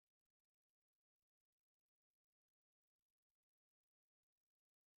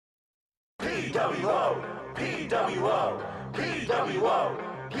PWO, PWO, PWO,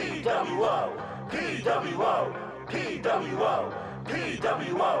 PWO, PWO, PWO,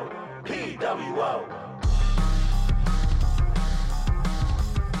 PWO, PWO.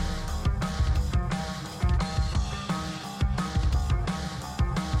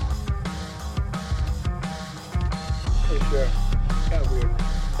 Sure. Kind of weird.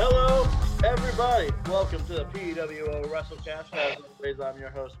 Hello, everybody. Welcome to the PWO WrestleCast. As always, I'm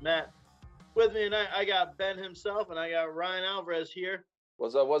your host, Matt. With me tonight, I got Ben himself, and I got Ryan Alvarez here.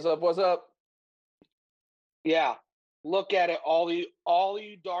 What's up? What's up? What's up? Yeah, look at it, all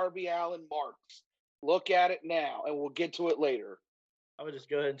you Darby Allin marks. Look at it now, and we'll get to it later. I would just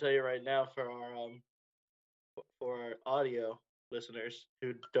go ahead and tell you right now for our audio listeners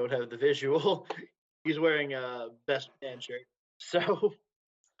who don't have the visual, he's wearing a Best Man shirt. So,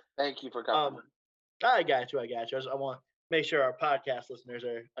 thank you for coming. I got you. I want to make sure our podcast listeners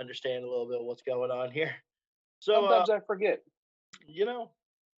understand a little bit of what's going on here. So sometimes I forget. You know,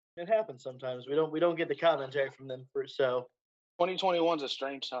 it happens sometimes. We don't get the commentary from them. So 2021's a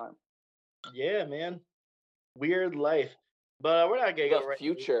strange time. Yeah, man. Weird life. But we're not gonna go right.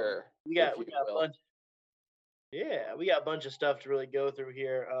 Future. We got a bunch. Yeah, we got a bunch of stuff to really go through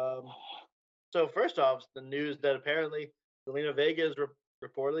here. So first off, the news that apparently Zelina Vega is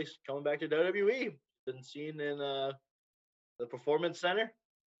reportedly coming back to WWE. Been seen in the Performance Center.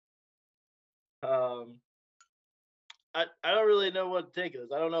 I don't really know what to take of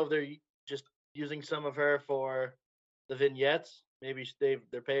this. I don't know if they're just using some of her for the vignettes. Maybe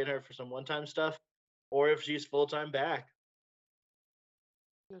they're paying her for some one-time stuff, or if she's full-time back.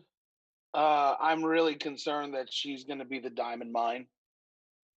 I'm really concerned that she's going to be the Diamond Mine.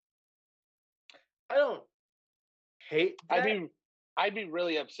 I don't hate that. I'd be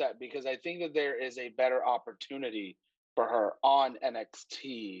really upset because I think that there is a better opportunity for her on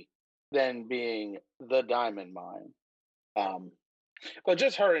NXT than being the Diamond Mine. But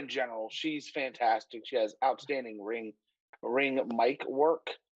just her in general, she's fantastic. She has outstanding ring mic work,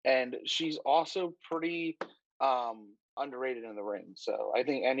 and she's also pretty underrated in the ring. So I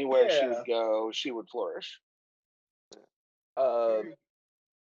think anywhere she would go, she would flourish.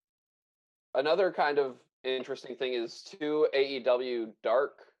 Another kind of interesting thing is 2 AEW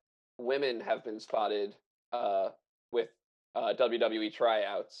Dark women have been spotted with WWE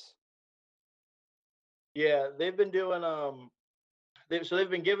tryouts. Yeah, they've been doing they've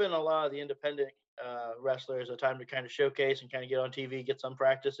been giving a lot of the independent wrestlers a time to kind of showcase and kind of get on TV, get some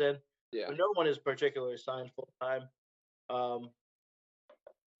practice in. Yeah. But no one is particularly signed full time. So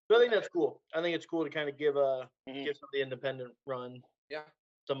I think that's cool. I think it's cool to kind of give some of the independent run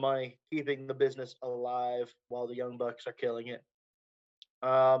some money, keeping the business alive while the Young Bucks are killing it.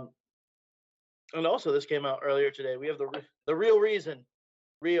 And also, this came out earlier today. We have the real reason.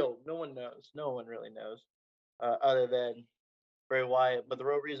 Real. No one knows. No one really knows, other than Bray Wyatt. But the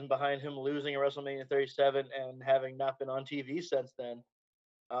real reason behind him losing at WrestleMania 37 and having not been on TV since then,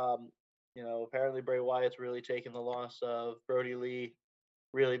 apparently Bray Wyatt's really taken the loss of Brody Lee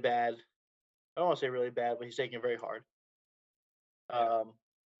really bad. I don't want to say really bad, but he's taking it very hard.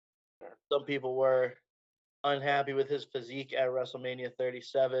 Some people were unhappy with his physique at WrestleMania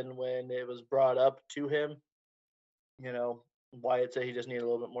 37 when it was brought up to him. Wyatt said he just needed a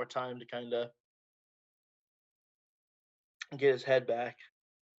little bit more time to kind of get his head back.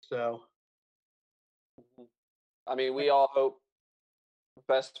 So, I mean, we all hope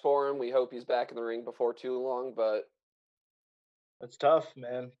best for him. We hope he's back in the ring before too long, but it's tough,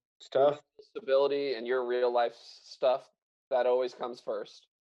 man. It's tough. Stability and your real life stuff, that always comes first.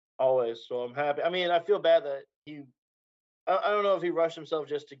 Always. So I'm happy. I mean, I feel bad that I don't know if he rushed himself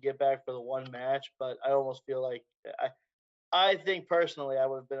just to get back for the one match, but I almost feel like I think personally I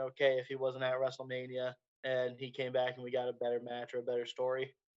would have been okay if he wasn't at WrestleMania and he came back and we got a better match or a better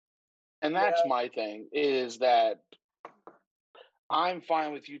story. And that's my thing, is that I'm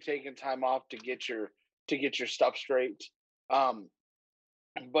fine with you taking time off to get your stuff straight.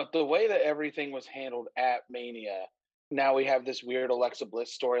 But the way that everything was handled at Mania, now we have this weird Alexa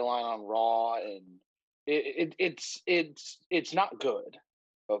Bliss storyline on Raw, and it's not good.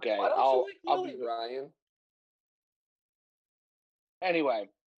 Okay, Why don't you like Lily, Ryan? Anyway,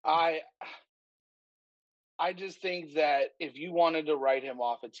 I just think that if you wanted to write him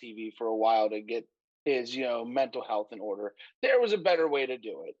off of TV for a while to get his mental health in order, there was a better way to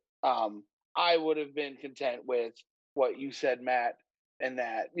do it. I would have been content with what you said, Matt, and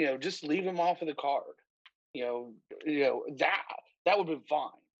that just leave him off of the card. That would have been fine.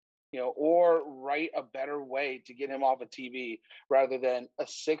 Or write a better way to get him off of TV rather than a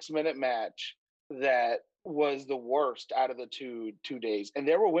 6-minute match that was the worst out of the two days, and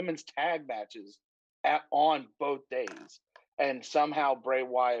there were women's tag matches on both days, and somehow Bray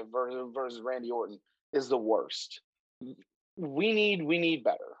Wyatt versus Randy Orton is the worst. We need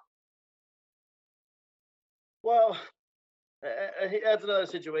better. Well, that's another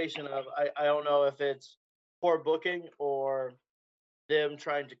situation of I don't know if it's poor booking or them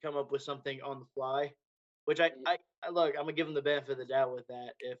trying to come up with something on the fly. Which I look, I'm gonna give him the benefit of the doubt with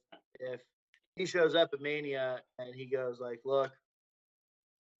that. If he shows up at Mania and he goes like, "Look,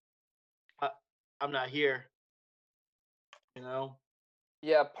 I'm not here," you know.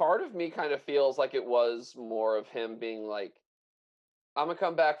 Yeah, part of me kind of feels like it was more of him being like, I'm gonna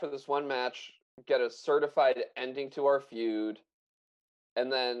come back for this one match, get a certified ending to our feud,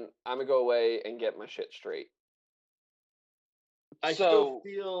 and then I'm gonna go away and get my shit straight. I still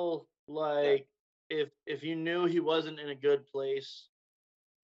feel like if you knew he wasn't in a good place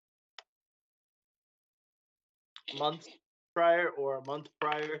months prior or a month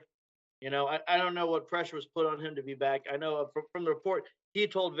prior, you know, I don't know what pressure was put on him to be back. I know from the report, he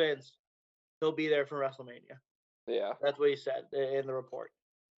told Vince he'll be there for WrestleMania. Yeah. That's what he said in the report.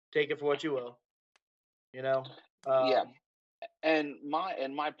 Take it for what you will. You know? Yeah. And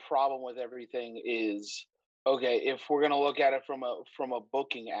my problem with everything is, okay, if we're gonna look at it from a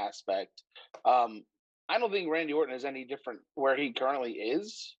booking aspect, I don't think Randy Orton is any different where he currently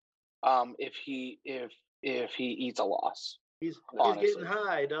is. If he eats a loss, he's getting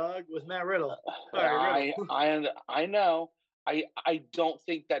high, dog, with Matt Riddle. Sorry, Riddle. I know. I don't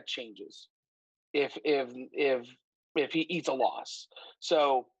think that changes if he eats a loss.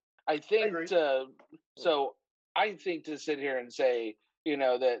 So I think I think to sit here and say, you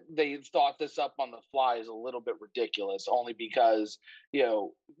know, that they thought this up on the fly is a little bit ridiculous, only because, you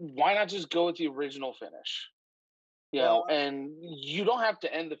know, why not just go with the original finish? You know, and you don't have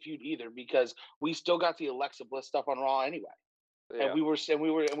to end the feud either, because we still got the Alexa Bliss stuff on Raw anyway. Yeah. And we were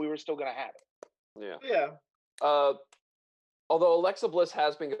still gonna have it. Yeah. Yeah. Although Alexa Bliss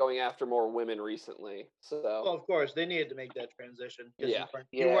has been going after more women recently, so well, of course they needed to make that transition. Yeah.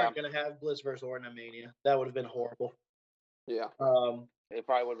 You weren't gonna have Bliss versus Orton at Mania. That would have been horrible. Yeah. It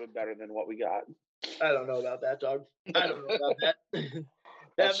probably would have been better than what we got. I don't know about that, dog. I don't know about that.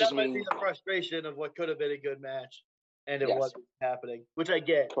 that might be the frustration of what could have been a good match, and it wasn't happening, which I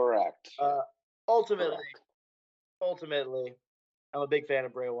get. Correct. Ultimately, I'm a big fan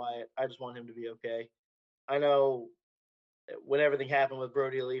of Bray Wyatt. I just want him to be okay. I know when everything happened with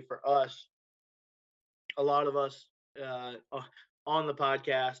Brody Lee for us, a lot of us on the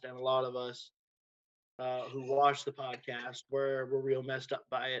podcast and a lot of us who watched the podcast were real messed up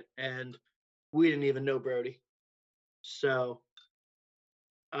by it, and we didn't even know Brody. So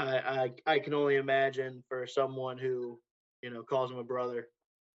I can only imagine for someone who, you know, calls him a brother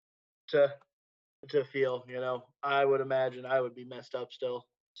to feel, you know, I would imagine I would be messed up still.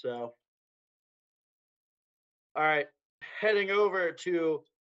 So, all right, heading over to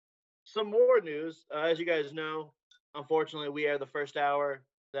some more news. As you guys know, unfortunately, we are the first hour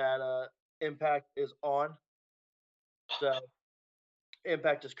that Impact is on. So,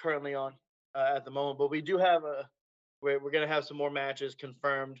 Impact is currently on at the moment, but we do have we're going to have some more matches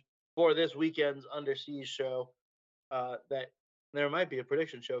confirmed for this weekend's Under Siege show. That there might be a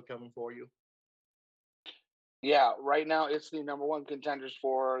prediction show coming for you. Yeah, right now it's the number one contenders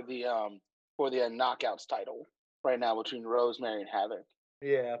for the Knockouts title right now between Rosemary and Havoc.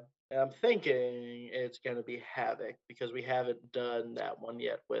 Yeah, I'm thinking it's going to be Havoc because we haven't done that one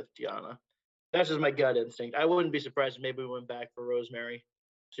yet with Diana. That's just my gut instinct. I wouldn't be surprised if maybe we went back for Rosemary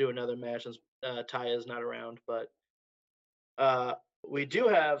to do another match since Taya's not around. But we do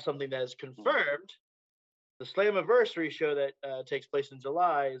have something that is confirmed. The Slammiversary show that takes place in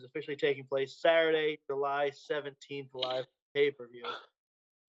July is officially taking place Saturday, July 17th, live pay-per-view.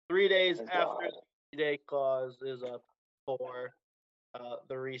 3 days after the 3-day clause is up for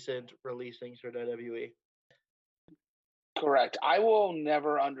the recent releasings for WWE. Correct. I will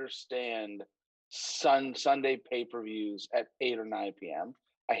never understand Sunday pay-per-views at 8 or 9 p.m.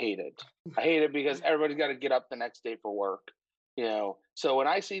 I hate it. I hate it because everybody's got to get up the next day for work. You know, so when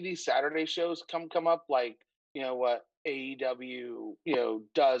I see these Saturday shows come up, like, you know, what AEW, you know,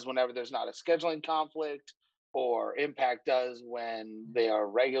 does whenever there's not a scheduling conflict, or Impact does when they are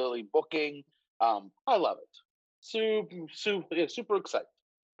regularly booking, I love it. Super excited.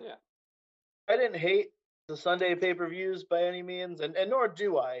 Yeah. I didn't hate the Sunday pay-per-views by any means, and nor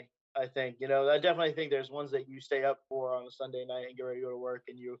do I think, you know, I definitely think there's ones that you stay up for on a Sunday night and get ready to go to work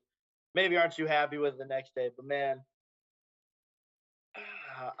and you maybe aren't too happy with the next day, but man,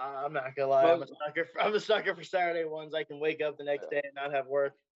 I'm not gonna lie, I'm a sucker for Saturday ones. I can wake up the next day and not have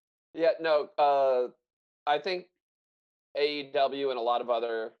work. Yeah, no, I think AEW and a lot of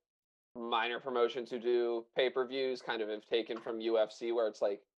other minor promotions who do pay-per-views kind of have taken from UFC, where it's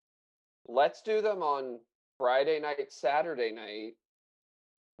like, let's do them on Friday night, Saturday night,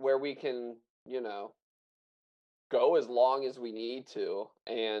 where we can, go as long as we need to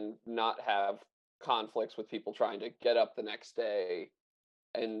and not have conflicts with people trying to get up the next day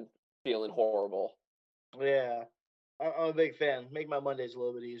and feeling horrible. Yeah, I'm a big fan. Make my Mondays a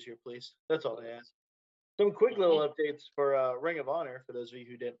little bit easier, please. That's all I ask. Some quick little updates for Ring of Honor for those of you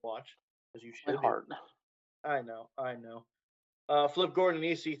who didn't watch, because you should. I know. Flip Gordon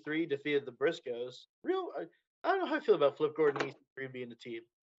and EC3 defeated the Briscoes. I don't know how I feel about Flip Gordon and EC3 being a team.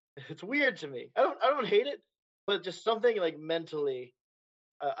 It's weird to me. I don't hate it, but just something like mentally,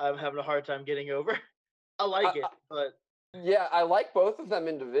 I'm having a hard time getting over. I like it, but yeah, I like both of them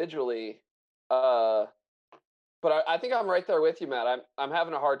individually. But I think I'm right there with you, Matt. I'm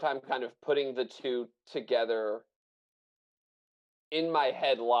having a hard time kind of putting the two together in my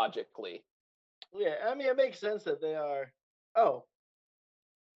head logically. Yeah, I mean, it makes sense that they are. Oh,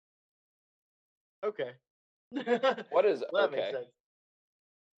 okay. What is well, okay? That makes sense.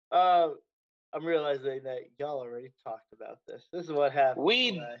 I'm realizing that y'all already talked about this. This is what happened.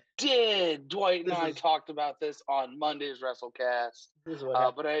 We did. Dwight and I talked about this on Monday's WrestleCast. This is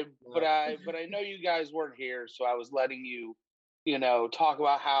what but I know you guys weren't here, so I was letting you, talk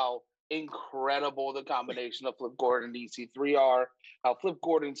about how incredible the combination of Flip Gordon and EC3 are. How Flip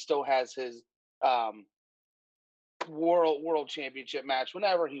Gordon still has his world championship match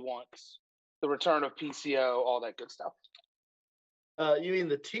whenever he wants. The return of PCO, all that good stuff. You mean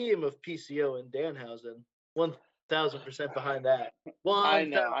the team of PCO and Danhausen? 1,000% behind that. I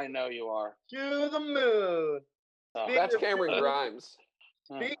know you are. To the moon. That's Cameron Grimes.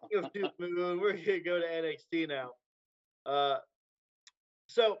 Speaking of to the moon, we're gonna go to NXT now.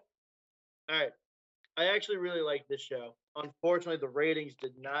 So, all right. I actually really like this show. Unfortunately, the ratings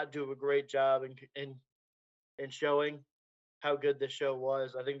did not do a great job in showing how good this show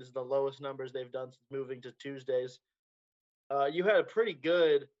was. I think this is the lowest numbers they've done since moving to Tuesdays. You had a pretty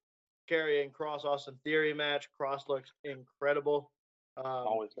good Karrion Kross Austin Theory match. Kross looks incredible.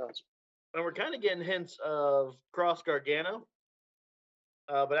 Always does. And we're kind of getting hints of Kross Gargano.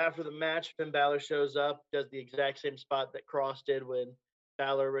 But after the match, Finn Balor shows up, does the exact same spot that Kross did when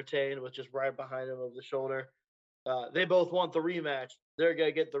Balor retained, was just right behind him over the shoulder. They both want the rematch. They're going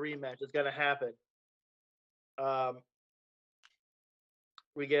to get the rematch. It's going to happen.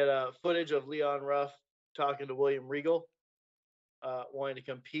 We get footage of Leon Ruff talking to William Regal, wanting to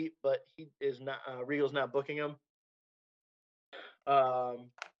compete, but he is not. Regal's not booking him.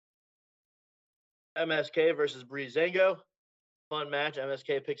 MSK versus Breezango, fun match.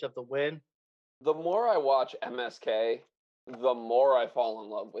 MSK picks up the win. The more I watch MSK, the more I fall in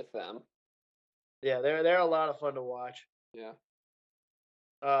love with them. Yeah, they're a lot of fun to watch. Yeah.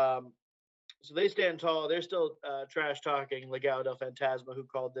 So they stand tall. They're still trash talking Legado del Fantasma, who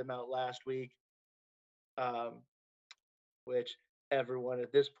called them out last week. Which everyone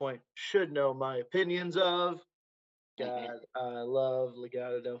at this point should know my opinions of. God, I love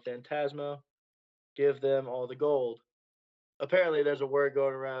Legado del Fantasma. Give them all the gold. Apparently, there's a word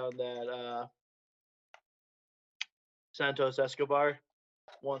going around that Santos Escobar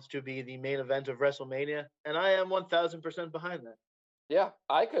wants to be the main event of WrestleMania, and I am 1,000% behind that. Yeah,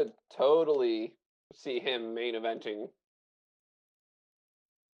 I could totally see him main eventing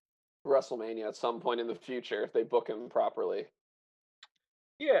WrestleMania at some point in the future if they book him properly.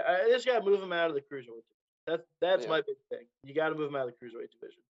 Yeah, I just gotta move him out of the cruiserweight division. That's my big thing. You got to move him out of the cruiserweight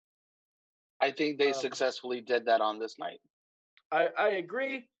division. I think they successfully did that on this night. I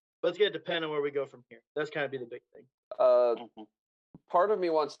agree, but it's gonna depend on where we go from here. That's kind of be the big thing. Part of me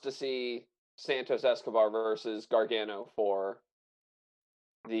wants to see Santos Escobar versus Gargano for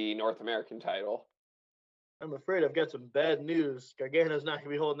the North American title. I'm afraid I've got some bad news. Gargano's not going to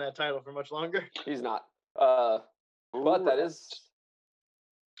be holding that title for much longer. He's not. But that is...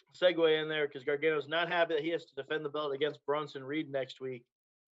 Segue in there, because Gargano's not happy that he has to defend the belt against Bronson Reed next week.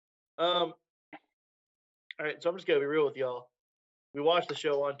 All right, so I'm just going to be real with y'all. We watched the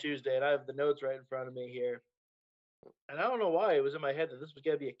show on Tuesday, and I have the notes right in front of me here. And I don't know why it was in my head that this was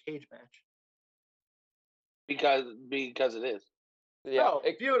going to be a cage match. Because it is. Yeah,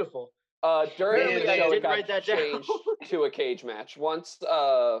 beautiful. During the show, it got changed to a cage match. Once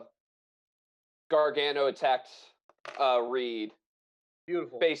Gargano attacked Reed,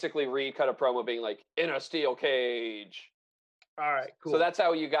 beautiful. Basically, Reed cut a promo being like, in a steel cage. All right, cool. So that's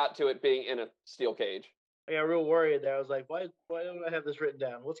how you got to it being in a steel cage. I got real worried there. I was like, why don't I have this written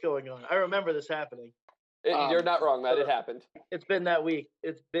down? What's going on? I remember this happening. You're not wrong, Matt. It happened. It's been that week.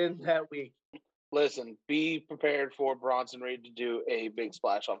 Listen, be prepared for Bronson Reed to do a big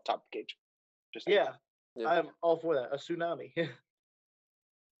splash off top of the cage. Yeah, I'm all for that. A tsunami.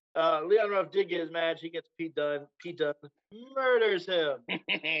 Leon Ruff did get his match. He gets Pete Dunne. Pete Dunne murders him.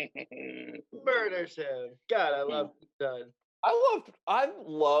 God, I love Pete Dunne. I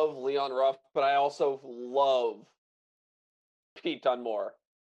love Leon Ruff, but I also love Pete Dunne more.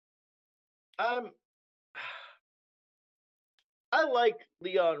 I like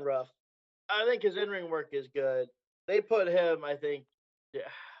Leon Ruff. I think his in-ring work is good. They put him, I think... Yeah.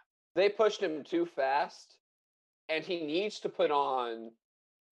 They pushed him too fast, and he needs to put on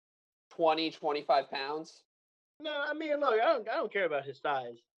 20, 25 pounds. No, I mean, look, I don't care about his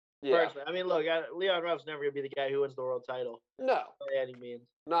size. Yeah. Personally. I mean, look, Leon Ruff's never going to be the guy who wins the world title. No. By any means.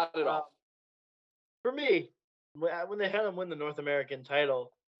 Not at all. For me, when they had him win the North American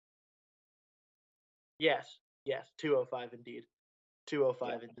title, yes, 205 indeed.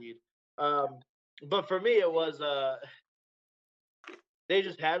 205 indeed. But for me, it was they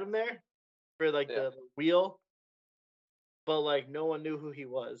just had him there for like the wheel, but like no one knew who he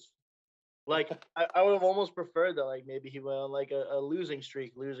was. Like I would have almost preferred that like maybe he went on like a losing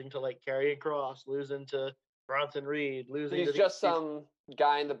streak, losing to like Karrion Kross, losing to Bronson Reed, losing. He's just some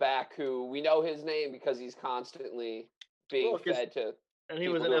guy in the back who we know his name because he's constantly being fed to. And he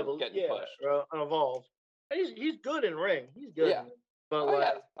was an Evolve. And he's good in ring. He's good. Yeah.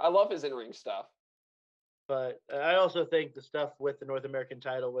 But I love his in-ring stuff. But I also think the stuff with the North American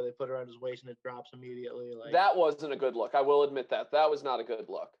title where they put it around his waist and it drops immediately. Like that wasn't a good look. I will admit that. That was not a good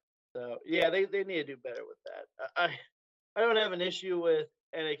look. So yeah, they need to do better with that. I don't have an issue with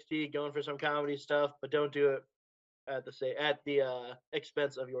NXT going for some comedy stuff, but don't do it at the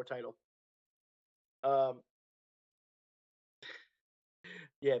expense of your title.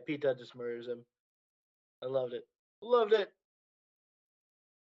 Yeah, Pete Dunne just murders him. I loved it.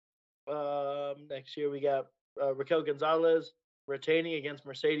 Next year we got Raquel Gonzalez retaining against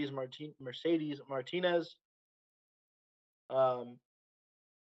Mercedes Martinez.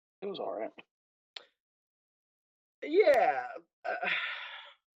 It was all right. Yeah.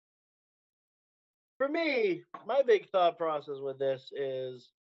 For me, my big thought process with this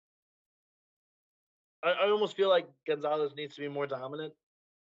is I almost feel like Gonzalez needs to be more dominant.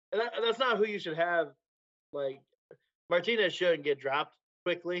 And that's not who you should have. Like, Martinez shouldn't get dropped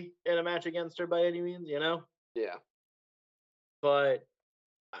quickly in a match against her by any means, you know? Yeah. But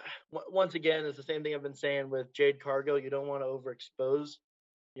once again, it's the same thing I've been saying with Jade Cargill. You don't want to overexpose.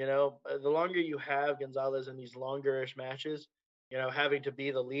 You know, the longer you have Gonzalez in these longer-ish matches, you know, having to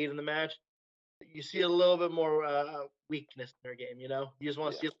be the lead in the match, you see a little bit more weakness in her game, you know? You just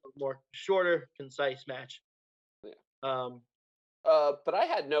want to see a little more shorter, concise match. Yeah. But I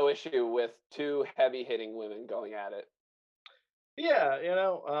had no issue with two heavy-hitting women going at it. Yeah, you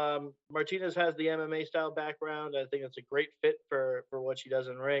know, Martinez has the MMA style background. I think it's a great fit for what she does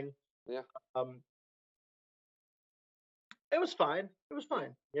in ring. Yeah. It was fine.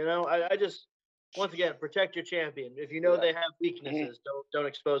 You know, I just once again protect your champion. If you know they have weaknesses, don't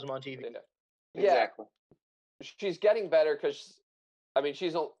expose them on TV. Yeah. Exactly. She's getting better because, I mean,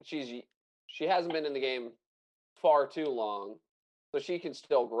 she hasn't been in the game far too long, so she can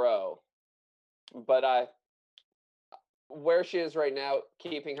still grow. But where she is right now,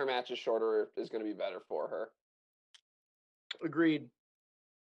 keeping her matches shorter is going to be better for her. Agreed.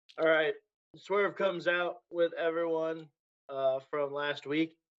 All right. Swerve comes out with everyone from last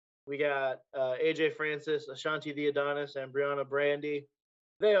week. We got AJ Francis, Ashanti the Adonis, and Brianna Brandy.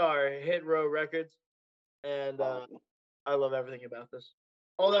 They are Hit Row Records, and I love everything about this.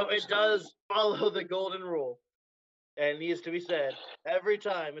 Although it does follow the golden rule. And it needs to be said every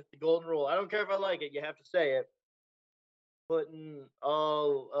time. It's the golden rule. I don't care if I like it. You have to say it. Putting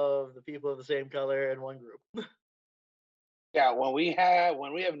all of the people of the same color in one group. Yeah, when we have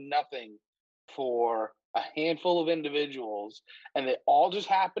nothing for a handful of individuals and they all just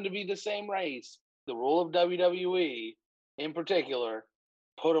happen to be the same race, the rule of WWE in particular,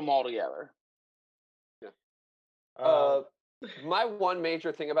 put them all together. Yeah. My one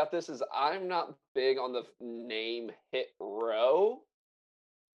major thing about this is I'm not big on the name Hit Row,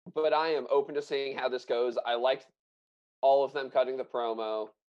 but I am open to seeing how this goes. I liked all of them cutting the promo.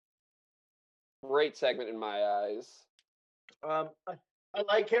 Great segment in my eyes. I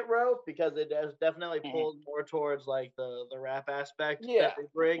like Hit Row because it has definitely pulled more towards like the rap aspect that they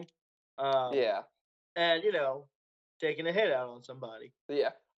bring. And you know, taking a hit out on somebody.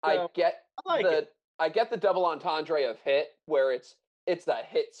 Yeah, so, I get the double entendre of hit, where it's the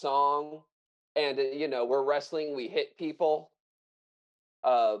hit song, and you know we're wrestling, we hit people.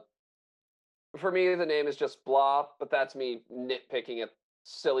 For me, the name is just blah, but that's me nitpicking at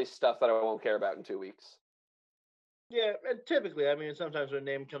silly stuff that I won't care about in 2 weeks. Yeah, and typically, I mean, sometimes when a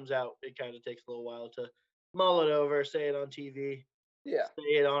name comes out, it kind of takes a little while to mull it over, say it on TV, Yeah.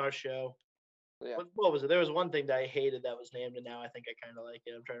 say it on our show. Yeah. What was it? There was one thing that I hated that was named, and now I think I kind of like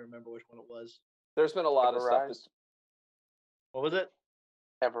it. I'm trying to remember which one it was. There's been a lot of stuff. What was it?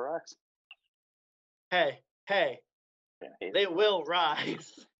 Everrise. Hey, they will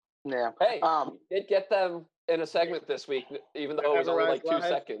rise. Yeah. Hey, did get them in a segment this week, even though it was only like 2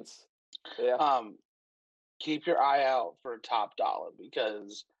 seconds. Yeah. Keep your eye out for Top Dollar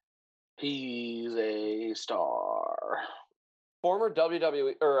because he's a star. Former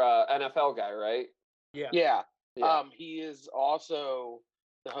WWE or NFL guy, right? Yeah. He is also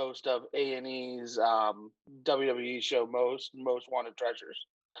the host of A&E's WWE show Most Wanted Treasures,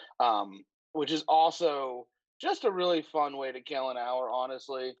 which is also just a really fun way to kill an hour.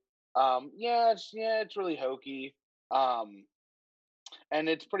 Honestly, it's really hokey, and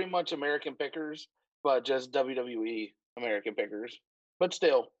it's pretty much American Pickers, but just WWE American Pickers. But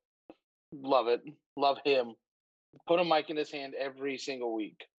still, love it. Love him. Put a mic in his hand every single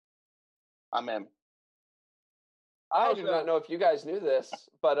week. I'm in. I do not know if you guys knew this,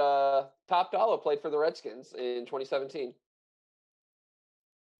 but Top Dollar played for the Redskins in 2017.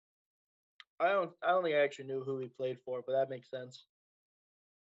 I don't think I actually knew who he played for, but that makes sense.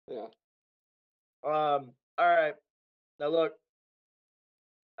 Yeah. All right. Now look,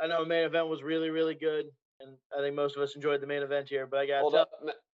 I know the main event was really, really good, and I think most of us enjoyed the main event here. But I got hold up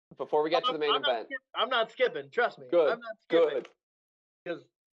before we get to the main event. I'm not skipping. Trust me. Good. I'm not skipping because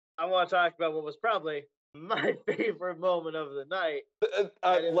I want to talk about what was probably my favorite moment of the night.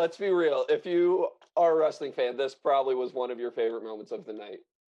 Let's be real. If you are a wrestling fan, this probably was one of your favorite moments of the night.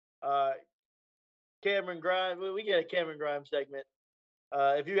 Cameron Grimes. We get a Cameron Grimes segment.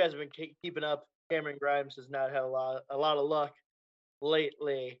 If you guys have been keeping up, Cameron Grimes has not had a lot of luck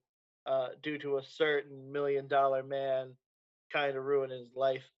lately due to a certain $1 million man kind of ruining his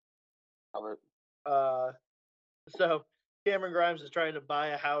life. So Cameron Grimes is trying to buy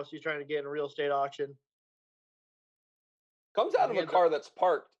a house. He's trying to get in a real estate auction. Comes out of a car that's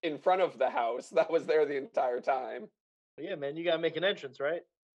parked in front of the house that was there the entire time. Yeah, man, you gotta make an entrance, right?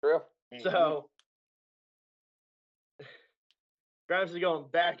 True. So Grimes is going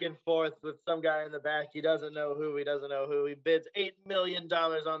back and forth with some guy in the back. He doesn't know who. He bids $8 million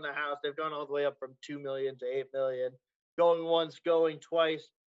on the house. They've gone all the way up from $2 million to $8 million. Going once, going twice.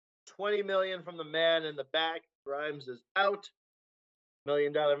 $20 million from the man in the back. Grimes is out.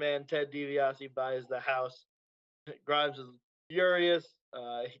 $1 million man Ted DiBiase buys the house. Grimes is furious.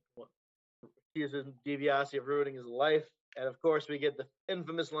 He accuses DiBiase of ruining his life. And of course, we get the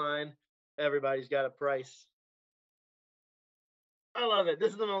infamous line, "Everybody's got a price." I love it.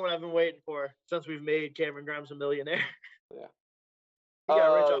 This is the moment I've been waiting for since we've made Cameron Grimes a millionaire. Yeah. He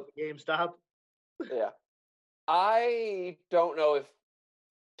got rich off the GameStop. Yeah. I don't know if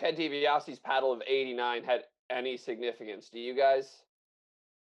Ted DiBiase's paddle of 89 had any significance. Do you guys?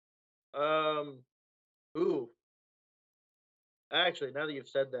 Ooh. Actually, now that you've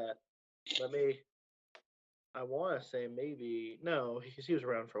said that, I want to say maybe, no, because he was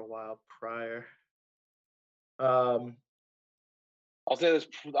around for a while prior. I'll say this.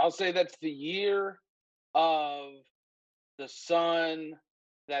 I'll say that's the year of the son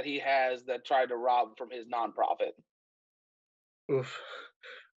that he has that tried to rob from his nonprofit. Oof.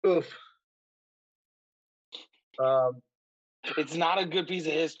 It's not a good piece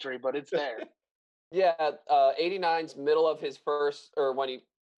of history, but it's there. Yeah, 89's middle of his first, or when he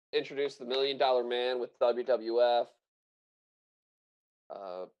introduced the $1 Million Man with WWF.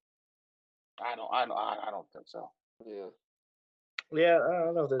 I don't think so. Yeah, I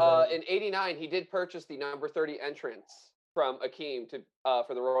don't know if there's in 89, he did purchase the number 30 entrance from Akeem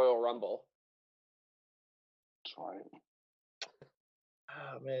for the Royal Rumble. That's right.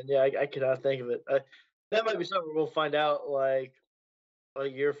 Oh, man, yeah, I cannot think of it. That might be something we'll find out like a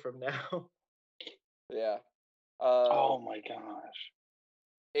year from now. Yeah. Oh my gosh.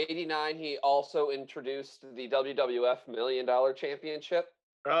 89, he also introduced the WWF $1 Million Championship.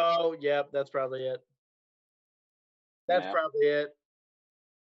 Oh, yeah, that's probably it. Probably it.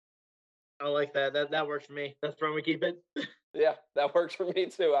 I like that. That works for me. That's where we keep it. Yeah, that works for me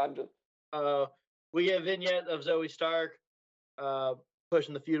too. I'm just. We get a vignette of Zoe Stark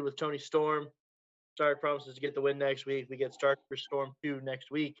pushing the feud with Toni Storm. Stark promises to get the win next week. We get Stark for Storm 2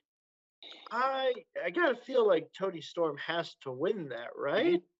 next week. I gotta feel like Toni Storm has to win that,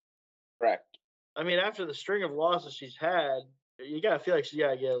 right? Correct. I mean, after the string of losses she's had, you gotta feel like she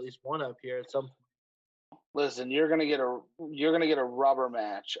gotta get at least one up here at some point. Listen, you're gonna get a rubber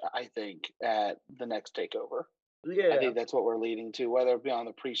match, I think, at the next takeover. Yeah. I think that's what we're leading to, whether it be on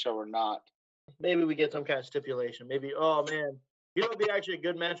the pre-show or not. Maybe we get some kind of stipulation. Maybe, oh man, it'd be actually a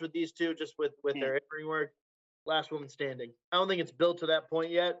good match with these two, just with their in-ring work. Last woman standing. I don't think it's built to that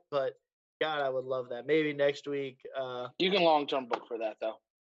point yet, but God, I would love that. Maybe next week. You can long-term book for that, though.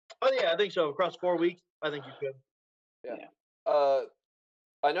 Oh yeah, I think so. Across 4 weeks, I think you could. Yeah.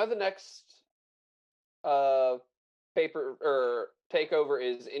 I know the next paper or takeover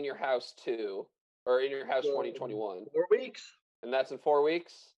is In Your House 2 or In Your House 2021. 4 weeks. And that's in 4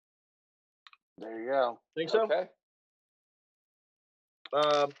 weeks. There you go. Think so? Okay.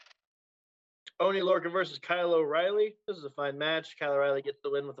 Oney Lorcan versus Kyle O'Reilly. This is a fine match. Kyle O'Reilly gets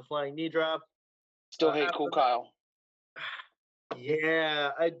the win with a flying knee drop. Still hate Cool Kyle.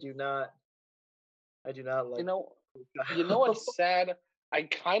 Yeah, I do not like. You know what's sad? I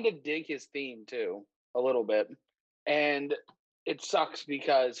kind of dig his theme too, a little bit, and it sucks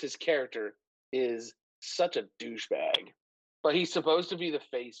because his character is such a douchebag, but he's supposed to be the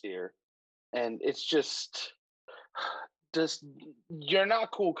face here, and it's just you're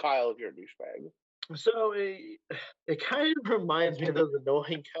not Cool Kyle if you're a douchebag. So it kind of reminds me of those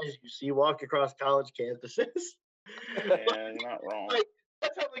annoying guys you see walk across college campuses. Yeah, you're not wrong. Like,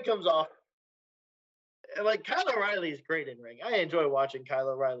 that's how it comes off. And like Kyle O'Reilly is great in ring. I enjoy watching Kyle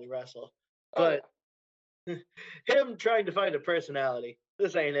O'Reilly wrestle, but him trying to find a personality.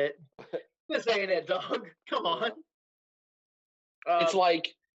 This ain't it. This ain't it, dog. Come on. It's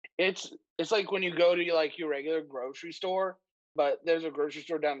like when you go to like your regular grocery store, but there's a grocery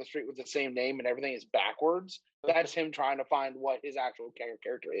store down the street with the same name and everything is backwards. That's him trying to find what his actual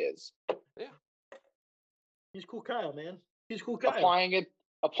character is. Yeah. He's Cool Kyle, man. He's Cool Kyle.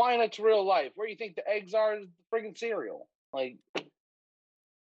 Applying it to real life. Where do you think the eggs are is the friggin' cereal. Like,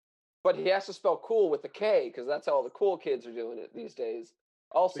 but he has to spell cool with the K because that's how all the cool kids are doing it these days.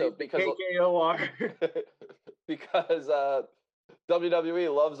 Also, because KKOR. because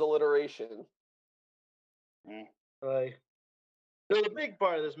WWE loves alliteration. Right. So the big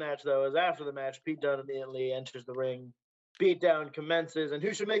part of this match, though, is after the match, Pete Dunne immediately enters the ring. Beatdown commences, and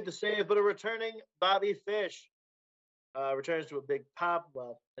who should make the save but a returning Bobby Fish? Returns to a big pop,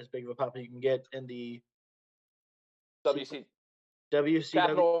 well, as big of a pop as you can get in the WCW.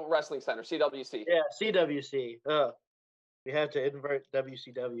 Capital Wrestling Center, CWC. Yeah, CWC. We have to invert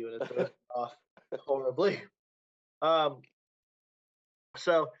WCW, and it throws off horribly.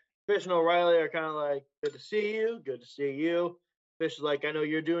 So Fish and O'Reilly are kind of like, good to see you, good to see you. Fish is like, I know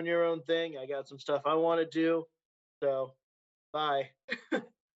you're doing your own thing. I got some stuff I want to do. So, bye.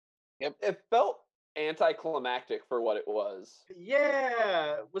 Yep. It felt anticlimactic for what it was.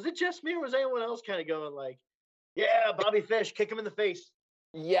 Yeah. Was it just me or was anyone else kind of going like, yeah, Bobby Fish, kick him in the face?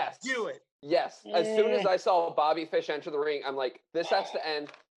 Yes. Do it. Yes. As soon as I saw Bobby Fish enter the ring, I'm like, this has to end.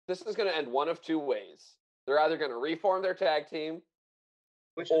 This is going to end one of two ways. They're either going to reform their tag team.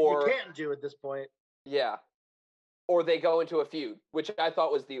 Which you can't do at this point. Yeah. Or they go into a feud, which I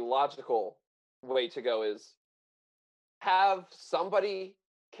thought was the logical way to go is have somebody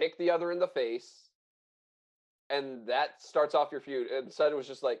kick the other in the face, and that starts off your feud. Instead, it was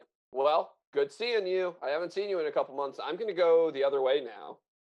just like, well, good seeing you. I haven't seen you in a couple months. I'm going to go the other way now.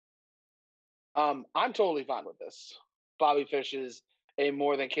 I'm totally fine with this. Bobby Fish is a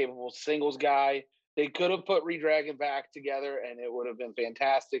more than capable singles guy. They could have put Redragon back together, and it would have been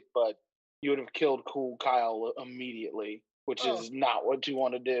fantastic, but you would have killed Cool Kyle immediately, which is not what you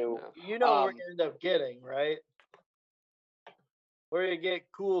want to do. You know what we're going to end up getting, right? We're going to get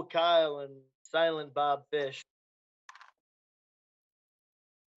Cool Kyle and Silent Bob Fish.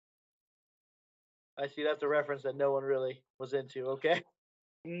 I see that's a reference that no one really was into, okay?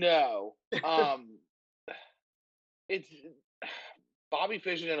 No. It's Bobby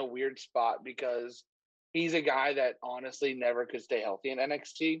Fish is in a weird spot because he's a guy that honestly never could stay healthy in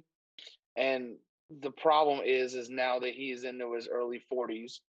NXT. And the problem is now that he's into his early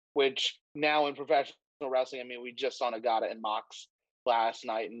 40s, which now in professional wrestling, I mean, we just saw Nagata and Mox last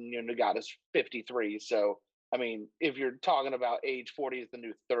night, and Nagata's 53. So, I mean, if you're talking about age, 40 is the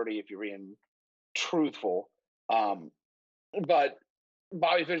new 30 if you're being truthful. But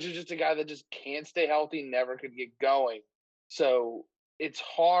Bobby Fish is just a guy that just can't stay healthy, never could get going. So it's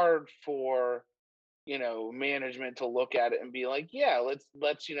hard for management to look at it and be like, yeah, let's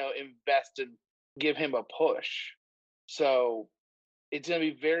invest and give him a push. So it's going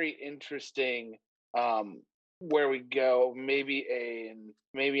to be very interesting where we go. Maybe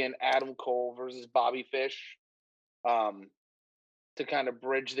an Adam Cole versus Bobby Fish to kind of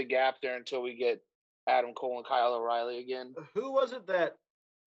bridge the gap there until we get Adam Cole and Kyle O'Reilly again. Who was it that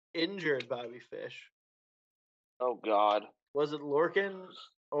injured Bobby Fish? Oh God. Was it Lorcan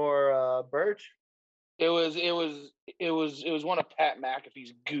or Birch? It was one of Pat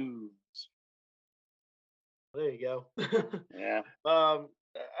McAfee's goons. There you go. Yeah. I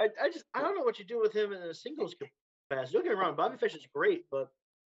don't know what you do with him in a singles capacity. Don't get me wrong, Bobby Fish is great, but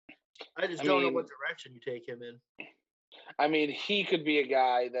I don't know what direction you take him in. I mean, he could be a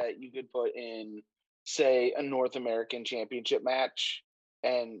guy that you could put in, say, a North American Championship match,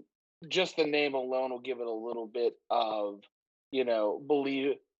 and just the name alone will give it a little bit of,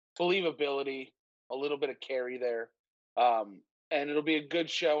 believability, a little bit of carry there, and it'll be a good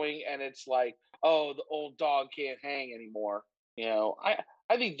showing. And it's like, oh, the old dog can't hang anymore. I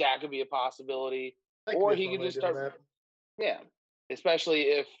think that could be a possibility, or he could just start. Yeah, especially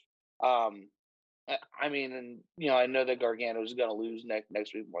if I mean, and I know that Gargano is going to lose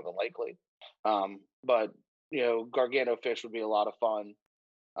next week more than likely, but Gargano Fish would be a lot of fun.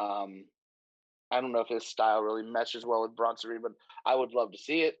 I don't know if his style really meshes well with Bronson Reed, but I would love to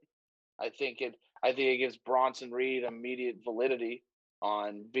see it. I think it gives Bronson Reed immediate validity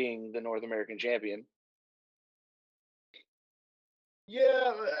on being the North American champion.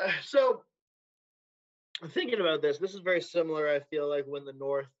 Yeah, so thinking about this is very similar. I feel like when the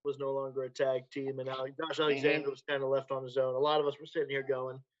North was no longer a tag team, and now Josh Alexander was kind of left on his own. A lot of us were sitting here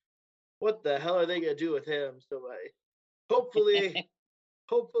going, "What the hell are they gonna do with him?" So, hopefully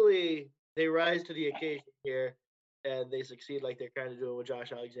they rise to the occasion here, and they succeed like they're kind of doing with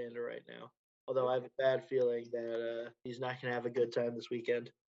Josh Alexander right now. Although I have a bad feeling that he's not gonna have a good time this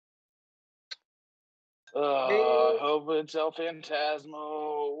weekend. Hope it's El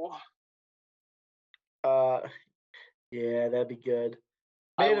Phantasmo. Yeah, that'd be good.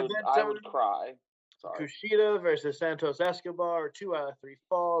 I would cry. Sorry. Kushida versus Santos Escobar, 2 out of 3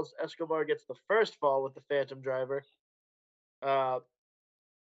 falls. Escobar gets the first fall with the Phantom Driver.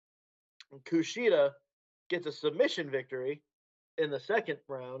 Kushida gets a submission victory in the second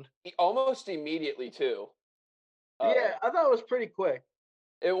round. Almost immediately, too. Yeah, I thought it was pretty quick.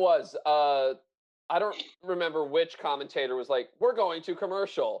 It was. I don't remember which commentator was like, "We're going to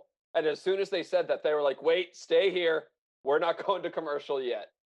commercial." And as soon as they said that, they were like, "Wait, stay here. We're not going to commercial yet."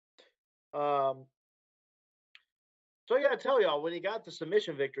 So I gotta tell y'all, when he got the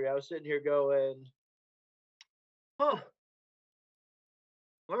submission victory, I was sitting here going, "Huh,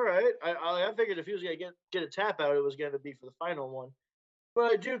 all right." I figured if he was gonna get a tap out, it was gonna be for the final one.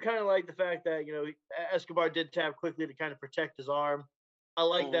 But I do kind of like the fact that Escobar did tap quickly to kind of protect his arm. I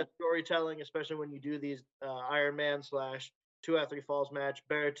like that storytelling, especially when you do these Iron Man / 2 out of 3 falls match.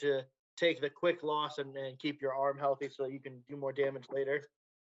 Better to take the quick loss and keep your arm healthy so you can do more damage later.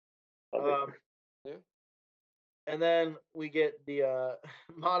 Yeah. And then we get the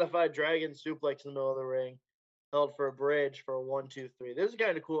modified dragon suplex in the middle of the ring, held for a bridge for a 1, 2, 3. This is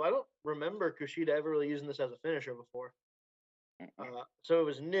kind of cool. I don't remember Kushida ever really using this as a finisher before. So it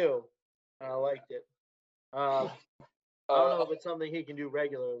was new. I liked it. I don't know if it's something he can do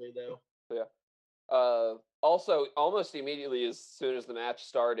regularly, though. Yeah. Also, almost immediately as soon as the match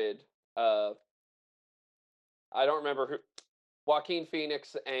started, I don't remember who. Joaquin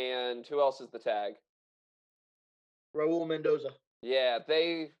Phoenix and who else is the tag? Raul Mendoza. Yeah,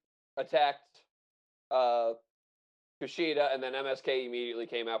 they attacked Kushida, and then MSK immediately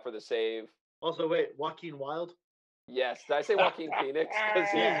came out for the save. Also, wait, Joaquin Wilde? Yes, did I say Joaquin Phoenix?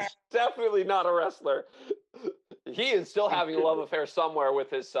 Because he's definitely not a wrestler. He is still having a love affair somewhere with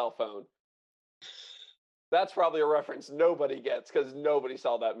his cell phone. That's probably a reference nobody gets because nobody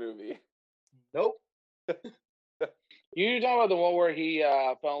saw that movie. Nope. You talking about the one where he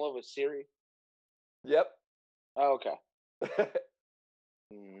fell in love with Siri? Yep. Oh, okay.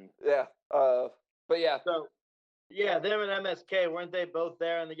 Yeah. But yeah. So, yeah, them and MSK, weren't they both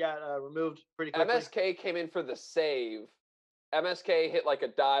there and they got removed pretty quickly? MSK came in for the save. MSK hit like a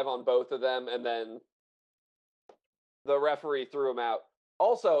dive on both of them, and then the referee threw him out.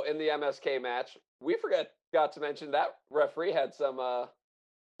 Also, in the MSK match, we forgot to mention that referee had some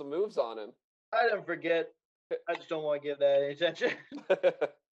moves on him. I didn't forget. I just don't want to give that any attention.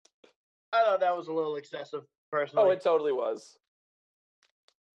 I thought that was a little excessive, personally. Oh, it totally was.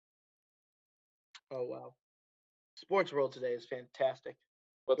 Oh, wow. Sports World today is fantastic.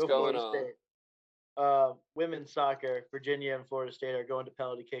 What's going on? Women's soccer, Virginia and Florida State are going to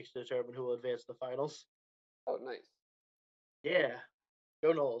penalty kicks to determine who will advance to the finals. Oh, nice. Yeah.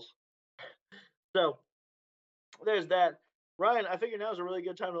 Go Noles. So, there's that. Ryan, I figure now is a really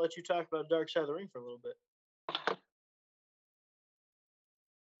good time to let you talk about Dark Side of the Ring for a little bit.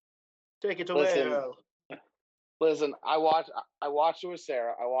 Take it away. Listen, I watched it with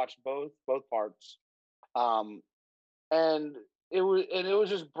Sarah. I watched both parts. And it was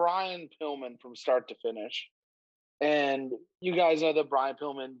just Brian Pillman from start to finish. And you guys know that Brian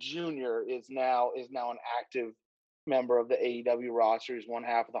Pillman Jr. is now an active member of the AEW roster. He's one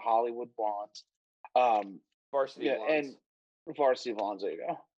half of the Hollywood Blondes. Varsity Blondes. And Varsity Blondes, there you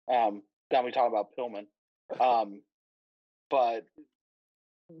go. Got me talking about Pillman. But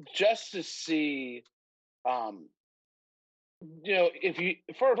just to see, if you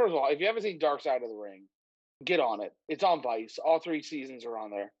first of all, if you haven't seen Dark Side of the Ring, get on it. It's on Vice. All 3 seasons are on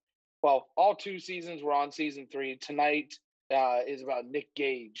there. Well, all 2 seasons were on season 3. Tonight is about Nick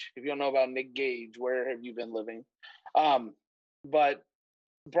Gage. If you don't know about Nick Gage, where have you been living? But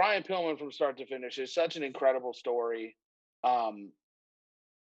Brian Pillman from start to finish is such an incredible story. And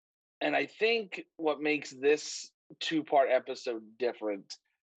I think what makes this 2-part episode different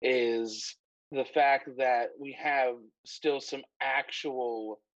is the fact that we have still some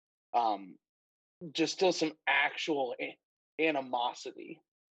actual animosity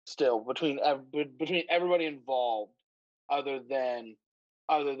still between everybody involved, other than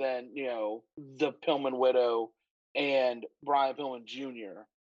the Pillman widow and Brian Pillman Jr.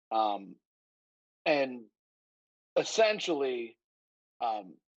 And essentially,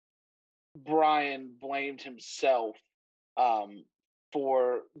 Brian blamed himself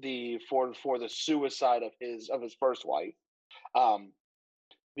for the suicide of his first wife,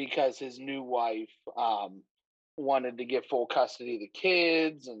 because his new wife wanted to get full custody of the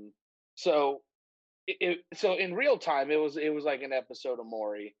kids, and so in real time it was like an episode of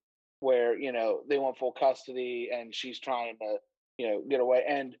Maury where they want full custody and she's trying to get away,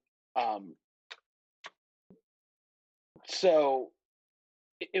 and so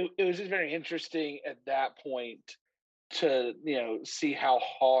it was just very interesting at that point to see how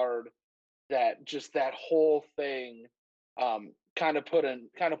hard that whole thing kind of put an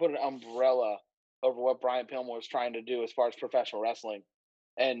umbrella over what Brian Pillman was trying to do as far as professional wrestling.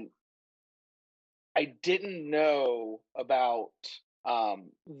 And I didn't know about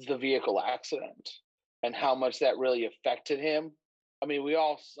the vehicle accident and how much that really affected him. I mean,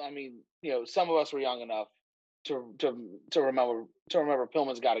 some of us were young enough to remember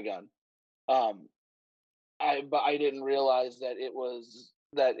Pillman's Got a Gun. But I didn't realize that it was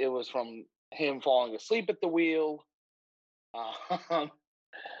from him falling asleep at the wheel.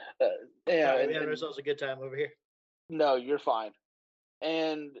 We're having ourselves a good time over here. No, you're fine.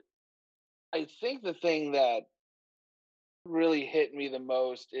 And I think the thing that really hit me the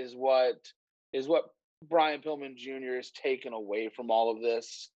most is what Brian Pillman Jr. has taken away from all of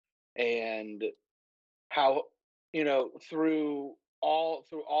this, and how through all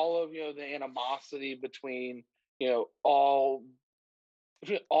of the animosity between all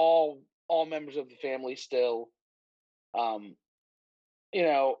members of the family still,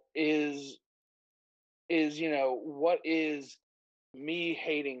 is what is me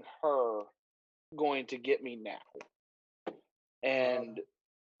hating her going to get me now, and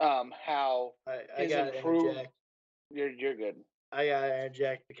how I gotta interject. You're good. I gotta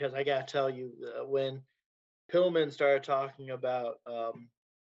interject because I gotta tell you, when Pillman started talking about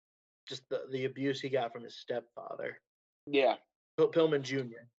just the abuse he got from his stepfather. Yeah. Pillman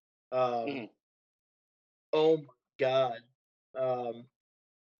Jr. Oh my God.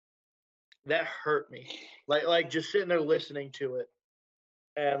 That hurt me. Like just sitting there listening to it,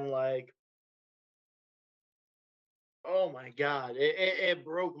 and like, oh my God, it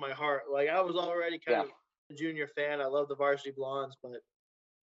broke my heart. Like, I was already kind of a Junior fan. I love the Varsity Blondes, but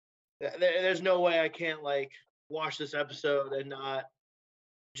there's no way I can't like watch this episode and not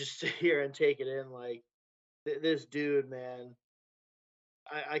just sit here and take it in. Like, this dude, man,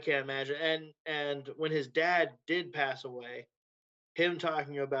 I can't imagine. And when his dad did pass away, him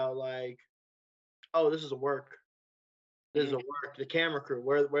talking about like, oh, this is a work. This is a work. The camera crew,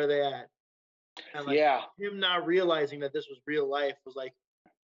 where are they at? And like, him not realizing that this was real life was like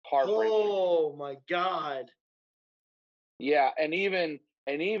heartbreaking. Oh my God. Yeah, and even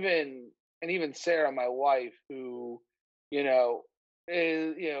Sarah, my wife, who is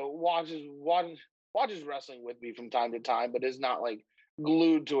watches wrestling with me from time to time, but is not like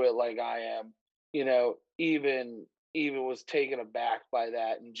glued to it like I am. Even was taken aback by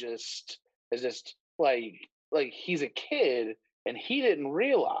that, and just like he's a kid and he didn't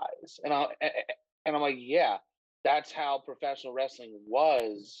realize, and I'm like, yeah, that's how professional wrestling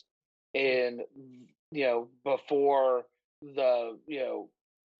was in before the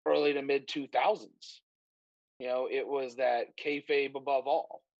early to mid 2000s. It was that kayfabe above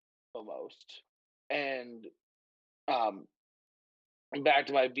all, almost. And back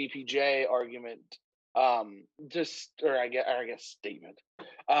to my VPJ argument, I guess statement.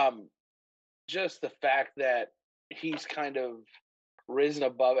 Just the fact that he's kind of risen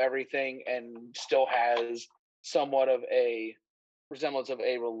above everything and still has somewhat of a resemblance of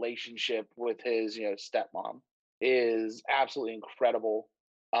a relationship with his, stepmom is absolutely incredible.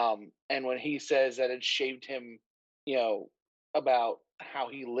 And when he says that it shaped him, about how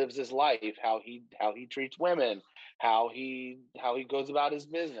he lives his life, how he treats women, how he goes about his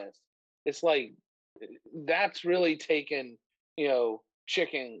business, it's like that's really taken,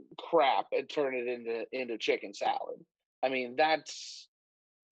 chicken crap and turn it into chicken salad. I mean, that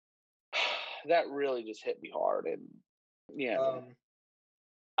really just hit me hard, and Um,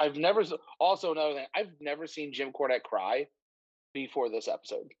 I've never also another thing, I've never seen Jim Cornette cry before this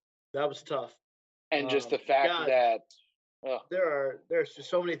episode, that was tough. and just the fact God, that there's just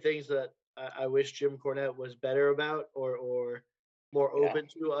so many things that I wish Jim Cornette was better about or more yeah, open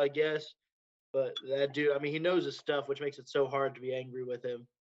to, I guess. But that dude, I mean, he knows his stuff, which makes it so hard to be angry with him.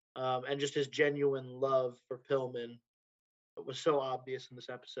 And just his genuine love for Pillman was so obvious in this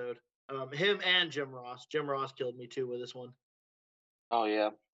episode. Him and Jim Ross. Jim Ross killed me too with this one. oh yeah,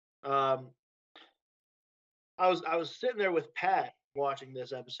 Um, I was sitting there with Pat watching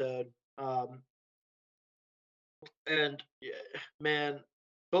this episode, and yeah, man,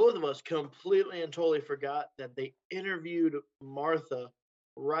 both of us completely and totally forgot that they interviewed Martha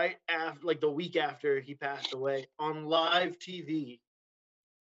right after, like the week after he passed away on live TV.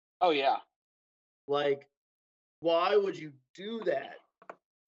 oh yeah. Like, why would you do that?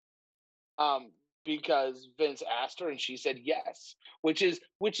 Because Vince asked her and she said yes, which is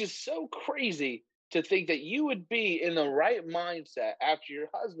so crazy to think that you would be in the right mindset after your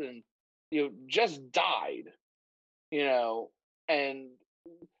husband, just died, you know, and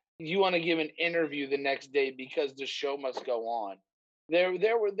you want to give an interview the next day because the show must go on.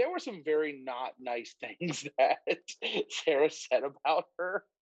 There were some very not nice things that Sarah said about her,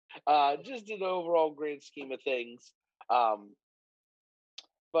 just in the overall grand scheme of things. Um,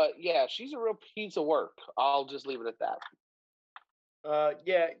 but yeah, she's a real piece of work. I'll just leave it at that.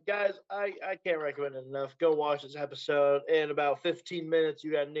 Yeah, guys, I can't recommend it enough. Go watch this episode. In about 15 minutes,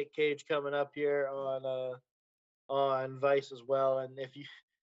 you got Nick Cage coming up here on Vice as well. And if you,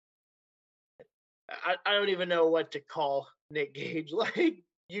 I don't even know what to call Nick Cage. Like,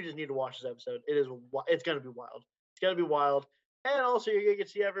 you just need to watch this episode. It's gonna be wild. It's gonna be wild. And also, you're gonna get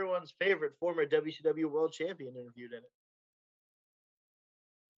to see everyone's favorite former WCW World Champion interviewed in it.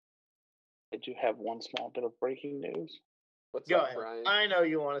 I do have one small bit of breaking news. What's Go up, ahead. Brian? I know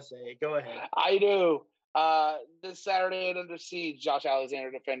you want to say it. Go ahead. I do. This Saturday at Under Siege, Josh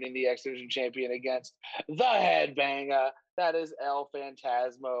Alexander defending the X Division champion against the Headbanger. That is El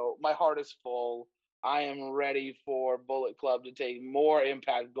Phantasmo. My heart is full. I am ready for Bullet Club to take more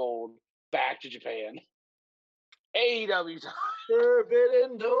Impact Gold back to Japan. AEW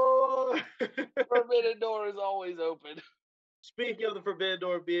Forbidden Door. Forbidden Door is always open. Speaking of the Forbidden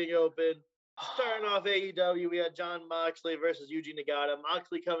Door being open, starting off AEW, we had Jon Moxley versus Yuji Nagata.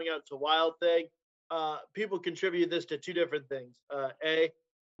 Moxley coming out to Wild Thing. People contribute this to two different things.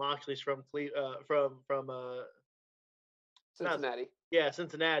 Moxley's from Cincinnati.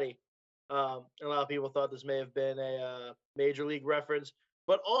 Cincinnati. A lot of people thought this may have been a Major League reference,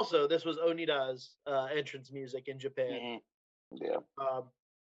 but also this was Onida's entrance music in Japan. Mm-hmm. Yeah.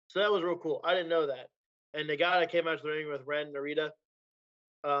 So that was real cool. I didn't know that. And Nagata came out to the ring with Ren Narita.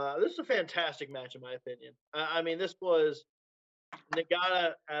 This is a fantastic match, in my opinion. I mean, this was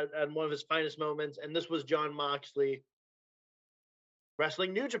Nagata at one of his finest moments, and this was Jon Moxley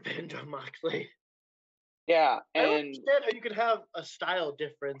wrestling New Japan Jon Moxley. Yeah, I don't understand how you could have a style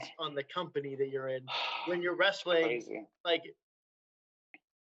difference on the company that you're in when you're wrestling. Crazy. Like,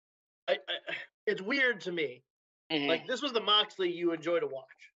 it's weird to me. Mm-hmm. Like, this was the Moxley you enjoy to watch.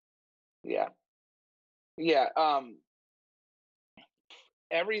 Yeah.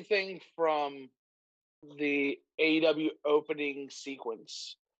 Everything from the AEW opening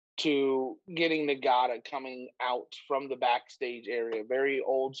sequence to getting Nagata coming out from the backstage area, very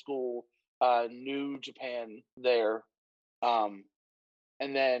old school, New Japan there, and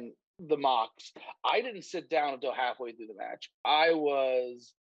then the Mox. I didn't sit down until halfway through the match. I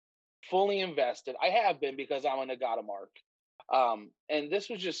was fully invested. I have been because I'm a Nagata mark, and this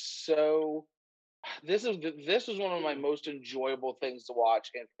was just so. This was one of my most enjoyable things to watch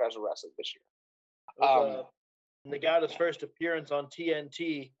in professional wrestling this year. It was Nagata's first appearance on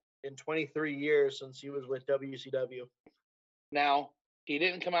TNT in 23 years since he was with WCW. Now, he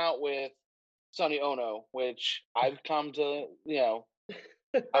didn't come out with Sonny Ono, which I've come to,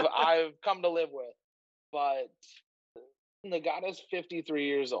 I've come to live with. But Nagata's 53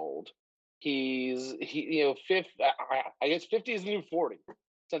 years old. I guess 50 is the new 40.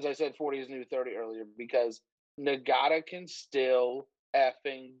 Since I said 40 is new 30 earlier, because Nagata can still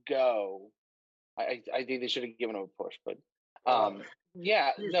effing go. I think they should have given him a push, but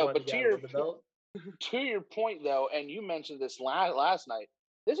yeah, no. But to your point though, and you mentioned this last night.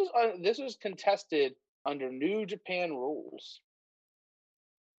 This was contested under New Japan rules.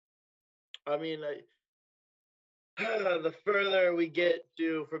 I mean, the further we get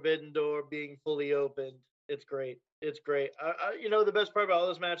to Forbidden Door being fully opened, it's great. It's great. The best part about all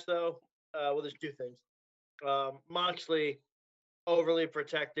this match, though, there's two things. Moxley overly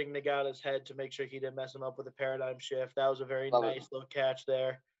protecting Nagata's head to make sure he didn't mess him up with a paradigm shift. That was a very nice little catch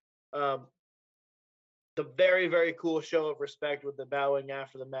there. The very, very cool show of respect with the bowing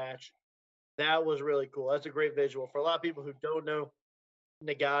after the match. That was really cool. That's a great visual. For a lot of people who don't know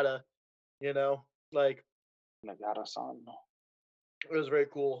Nagata, like Nagata-san. It was very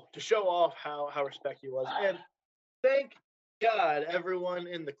cool to show off how respect he was. And thank God everyone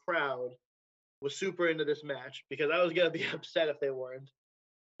in the crowd was super into this match, because I was going to be upset if they weren't.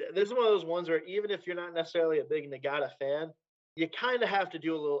 This is one of those ones where even if you're not necessarily a big Nagata fan, you kind of have to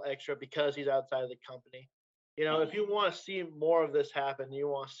do a little extra because he's outside of the company. If you want to see more of this happen, you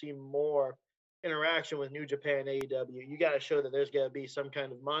want to see more interaction with New Japan AEW, you got to show that there's going to be some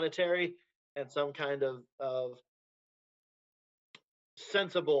kind of monetary and some kind of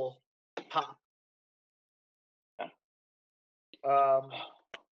sensible pop.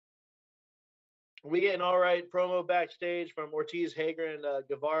 We get an all right promo backstage from Ortiz, Hager, and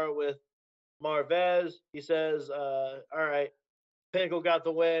Guevara with Marvez. He says, all right, Pinnacle got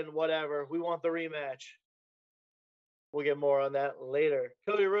the win, whatever. We want the rematch. We'll get more on that later.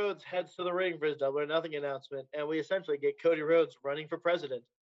 Cody Rhodes heads to the ring for his Double or Nothing announcement, and we essentially get Cody Rhodes running for president.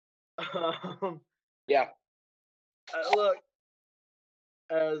 Yeah. Look,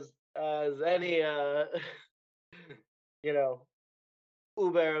 as any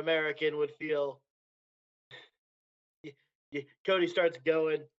uber American would feel, Cody starts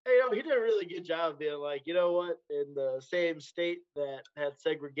going, hey, he did a really good job being like, you know what, in the same state that had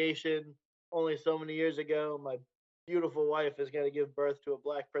segregation only so many years ago, my beautiful wife is going to give birth to a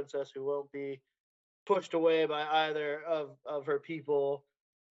black princess who won't be pushed away by either of her people.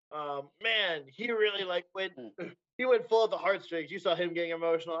 Man, he really went full of the heartstrings. You saw him getting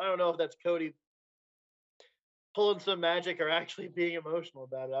emotional. I don't know if that's Cody pulling some magic or actually being emotional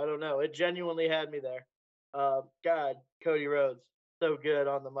about it. I don't know. It genuinely had me there. God, Cody Rhodes, so good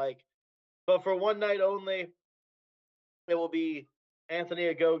on the mic. But for one night only, it will be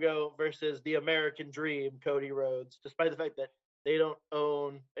Anthony Ogogo versus the American Dream, Cody Rhodes, despite the fact that they don't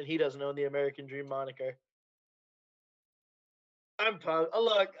own, and he doesn't own, the American Dream moniker. I'm pumped.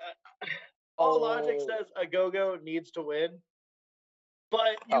 Look, all logic says Ogogo needs to win,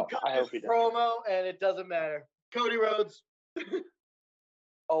 but you cut this promo and it doesn't matter. Cody Rhodes.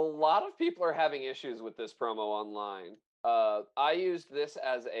 A lot of people are having issues with this promo online. I used this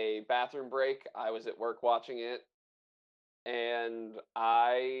as a bathroom break. I was at work watching it, and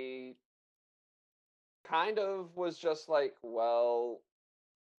I kind of was just like, well,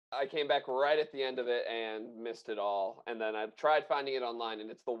 I came back right at the end of it and missed it all. And then I tried finding it online, and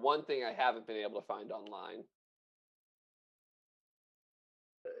it's the one thing I haven't been able to find online.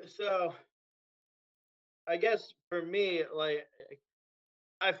 So, I guess for me,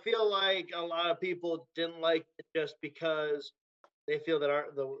 I feel like a lot of people didn't like it just because they feel that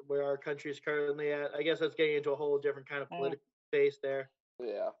where our country is currently at. I guess that's getting into a whole different kind of political space there.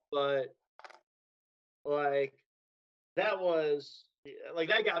 Yeah. But that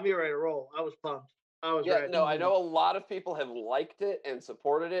got me ready to roll. I was pumped. I was ready. No, I know a lot of people have liked it and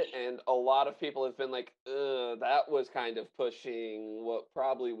supported it, and a lot of people have been like, that was kind of pushing what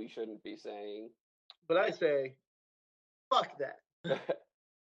probably we shouldn't be saying. But I say, fuck that.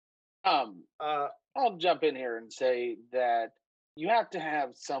 I'll jump in here and say that you have to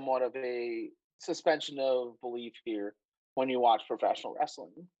have somewhat of a suspension of belief here when you watch professional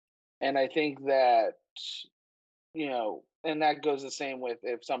wrestling. And I think that, and that goes the same with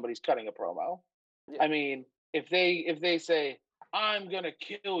if somebody's cutting a promo. Yeah. I mean, if they say, I'm going to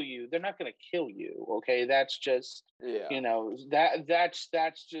kill you, they're not going to kill you. Okay. That's just,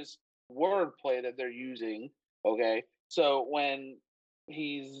 that's just wordplay that they're using. Okay. So when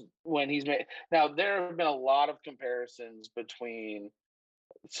he's made, now there have been a lot of comparisons between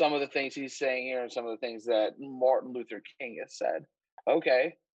some of the things he's saying here and some of the things that Martin Luther King has said.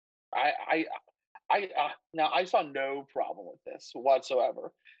 Okay. Now I saw no problem with this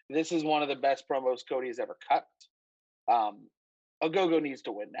whatsoever. This is one of the best promos Cody has ever cut. Ogogo needs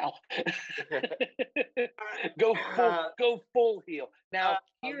to win now. Go full heel. Now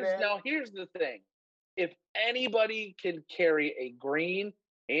here's the thing. If anybody can carry a green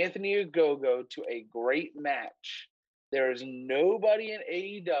Anthony Ogogo to a great match, there is nobody in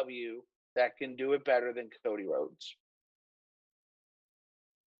AEW that can do it better than Cody Rhodes.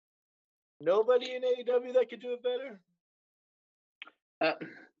 Nobody in AEW that could do it better?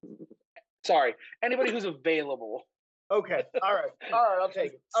 Sorry, anybody who's available. Okay, all right, I'll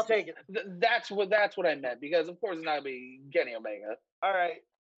take it. That's what I meant, because of course it's not gonna be Kenny Omega. All right,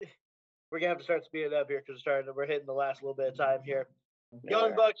 we're gonna have to start speeding up here because we're hitting the last little bit of time here.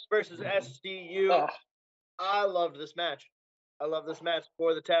 Young Bucks versus SCU. Oh. I loved this match. I love this match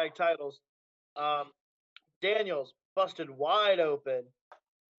for the tag titles. Daniels busted wide open.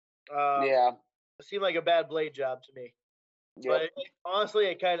 It seemed like a bad blade job to me. But honestly,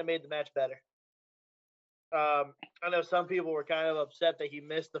 it kind of made the match better. I know some people were kind of upset that he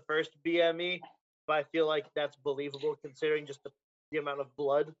missed the first BME, but I feel like that's believable considering just the amount of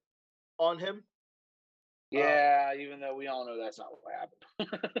blood on him. Yeah, even though we all know that's not what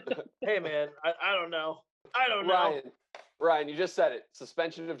happened. Hey, man, I don't know. Ryan, you just said it.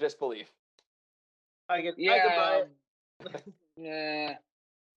 Suspension of disbelief. I could buy it. Yeah.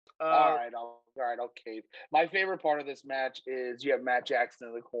 All right, okay. My favorite part of this match is you have Matt Jackson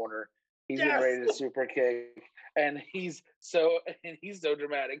in the corner. He's getting ready to super kick, and he's so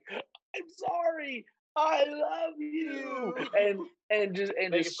dramatic. I'm sorry, I love you, and just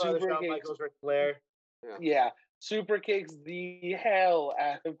super kicks. Michaels Ric Flair. Yeah, super kicks the hell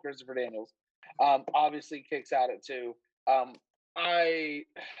out of Christopher Daniels. Obviously kicks out at 2.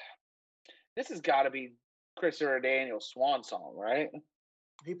 This has got to be Christopher Daniels' swan song, right?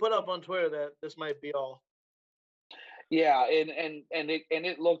 He put up on Twitter that this might be all. Yeah, and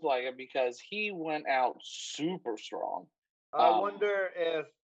it looked like it because he went out super strong. I wonder if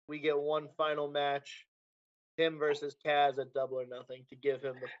we get one final match, him versus Kaz at Double or Nothing, to give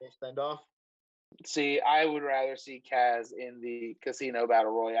him the full send-off. See, I would rather see Kaz in the Casino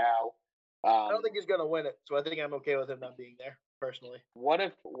Battle Royale. I don't think he's going to win it, so I think I'm okay with him not being there, personally. What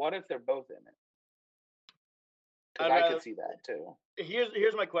if they're both in it? Because I could see that too.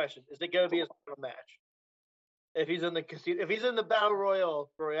 Here's my question: is it going to be his final match? If he's in the Battle Royale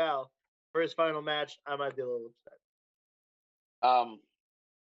for his final match, I might be a little upset.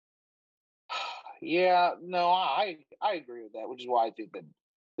 Yeah, no, I agree with that, which is why I think that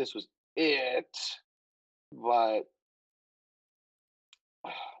this was it. But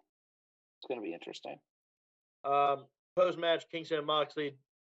it's going to be interesting. Post-match, Kingston and Moxley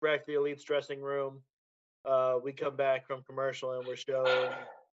wreck the Elite's dressing room. We come back from commercial and we're showing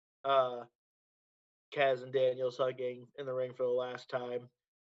Kaz and Daniels hugging in the ring for the last time.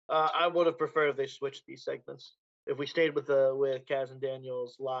 I would have preferred if they switched these segments. If we stayed with Kaz and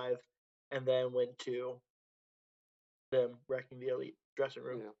Daniels live and then went to them wrecking the Elite dressing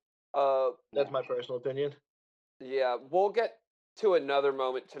room. Yeah. That's my personal opinion. Yeah, we'll get to another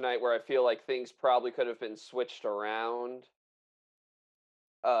moment tonight where I feel like things probably could have been switched around.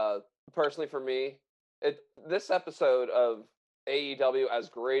 Personally, for me, this episode of AEW, as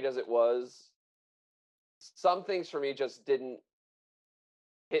great as it was, some things for me just didn't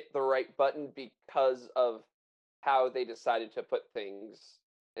hit the right button because of how they decided to put things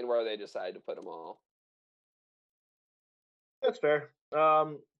and where they decided to put them all. That's fair.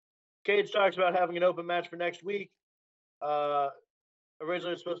 Cage talks about having an open match for next week.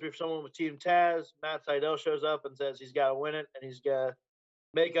 Originally, it was supposed to be for someone with Team Taz. Matt Sydal shows up and says he's got to win it, and he's got to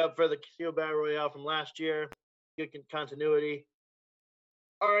make up for the Casino Battle Royale from last year. Good continuity.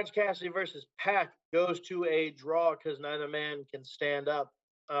 Orange Cassidy versus Pac goes to a draw because neither man can stand up.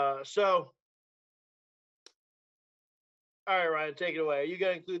 All right, Ryan, take it away. Are you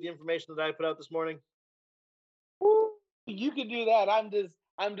going to include the information that I put out this morning? You can do that.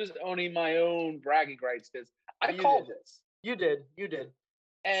 I'm just owning my own bragging rights because I called this. You did.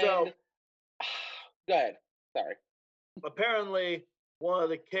 And go ahead. Sorry. Apparently, one of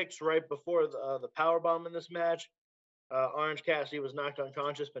the kicks right before the powerbomb in this match, Orange Cassidy was knocked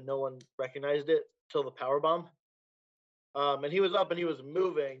unconscious, but no one recognized it till the powerbomb. And he was up and he was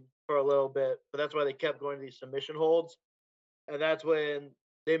moving for a little bit, but that's why they kept going to these submission holds. And that's when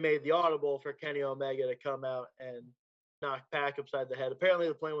they made the audible for Kenny Omega to come out and knock Pac upside the head. Apparently,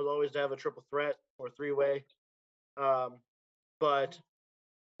 the plan was always to have a triple threat or three-way, but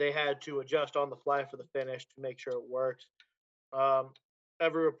they had to adjust on the fly for the finish to make sure it works.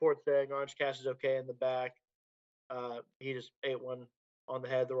 Every report saying Orange Cassidy's okay in the back. He just ate one on the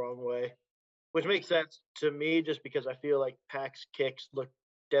head the wrong way, which makes sense to me just because I feel like Pac's kicks look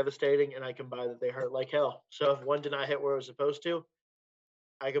devastating and I can buy that they hurt like hell. So if one did not hit where it was supposed to,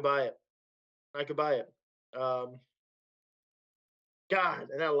 I could buy it. God,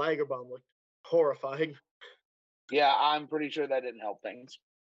 and that Liger bomb looked horrifying. Yeah, I'm pretty sure that didn't help things.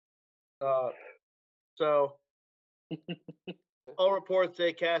 So All reports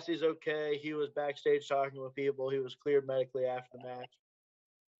say Cassie's okay. He was backstage talking with people. He was cleared medically after the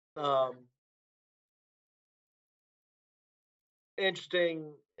match.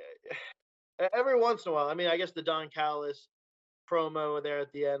 Interesting. Every once in a while, I mean, I guess the Don Callis promo there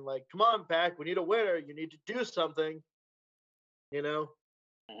at the end, like, come on, Pac, we need a winner. You need to do something. You know?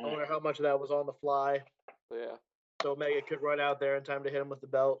 I wonder how much of that was on the fly. Yeah. So Omega could run out there in time to hit him with the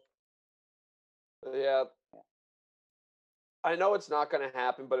belt. Yeah. I know it's not going to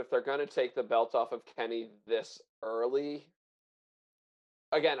happen, but if they're going to take the belt off of Kenny this early,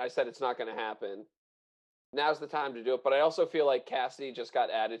 again, I said it's not going to happen. Now's the time to do it, but I also feel like Cassidy just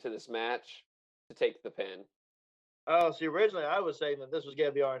got added to this match to take the pin. Oh, see, originally I was saying that this was going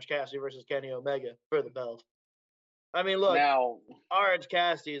to be Orange Cassidy versus Kenny Omega for the belt. I mean, look, now Orange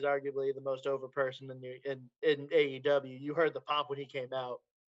Cassidy is arguably the most over person in AEW. You heard the pop when he came out.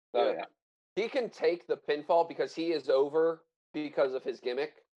 Oh yeah. He can take the pinfall because he is over because of his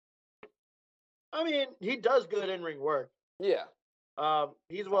gimmick. I mean, he does good in-ring work. Yeah.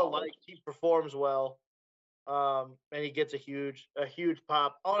 He's well liked. He performs well. And he gets a huge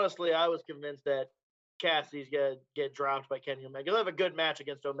pop. Honestly, I was convinced that Cassidy's gonna get dropped by Kenny Omega. He'll have a good match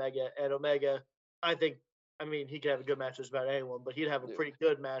against Omega, and Omega, I mean, he could have a good match just about anyone, but he'd have a pretty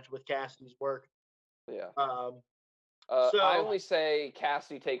good match with Cassidy's work. Yeah. So I only say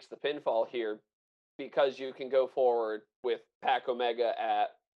Cassidy takes the pinfall here because you can go forward with Pac Omega at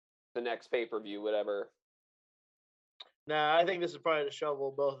the next pay-per-view, whatever. Nah, I think this is probably to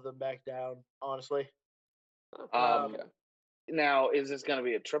shovel both of them back down, honestly. Okay. Now, is this going to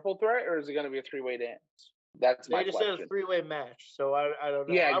be a triple threat or is it going to be a three-way dance? That's my question. They just said a three-way match, so I don't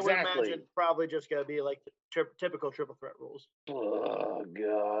know. Yeah, exactly. I would imagine probably just going to be like the typical triple threat rules. Oh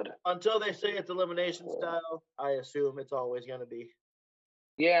God! Until they say it's elimination style, I assume it's always going to be.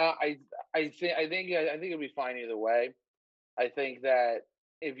 Yeah, I think it'll be fine either way. I think that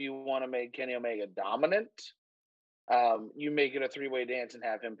if you want to make Kenny Omega dominant, you make it a three-way dance and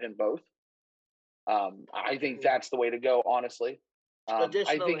have him pin both. I think that's the way to go, honestly.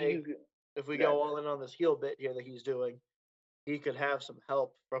 Additionally, I think if we go all in on this heel bit here that he's doing, he could have some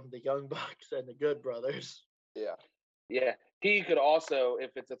help from the Young Bucks and the Good Brothers. Yeah. Yeah. He could also,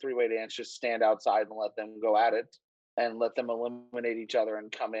 if it's a three-way dance, just stand outside and let them go at it and let them eliminate each other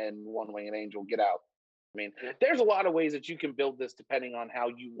and come in one-winged angel, get out. I mean, there's a lot of ways that you can build this depending on how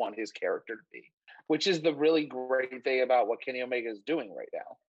you want his character to be, which is the really great thing about what Kenny Omega is doing right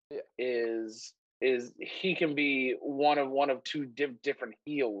now. Yeah. Is he can be one of two different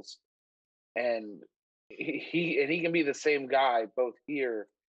heels, and he can be the same guy both here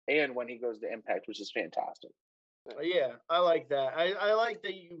and when he goes to Impact, which is fantastic. Yeah, I like that. I like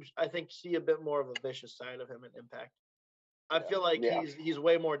that you, I think, see a bit more of a vicious side of him in Impact. I feel like he's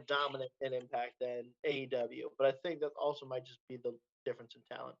way more dominant in Impact than AEW, but I think that also might just be the difference in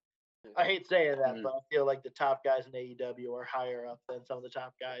talent. I hate saying that, but I feel like the top guys in AEW are higher up than some of the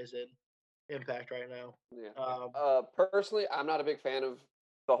top guys in Impact right now. Yeah. Personally, I'm not a big fan of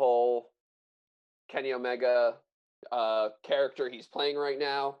the whole Kenny Omega character he's playing right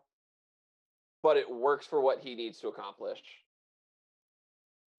now, but it works for what he needs to accomplish.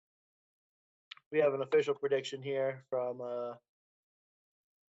 We have an official prediction here from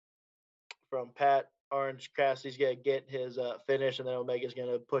Pat. Orange Cassidy's gonna get his finish, and then Omega's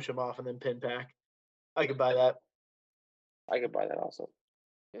gonna push him off and then pin Pac. I could buy that. I could buy that also.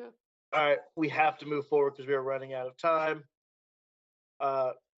 Yeah. All right, we have to move forward because we are running out of time.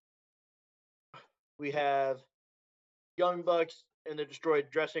 We have Young Bucks in the destroyed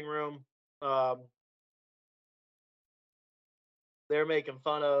dressing room. They're making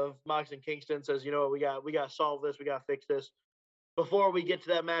fun of Mox and Kingston. Says, you know what, we got to solve this. We got to fix this. Before we get to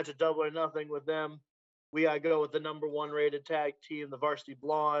that match at Double or Nothing with them, we got to go with the #1 rated tag team, the Varsity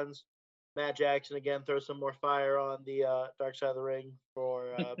Blondes. Matt Jackson again throws some more fire on the Dark Side of the Ring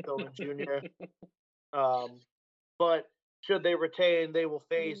for Pillman Jr. But should they retain, they will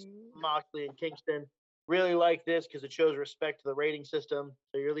face Moxley and Kingston. Really like this because it shows respect to the rating system.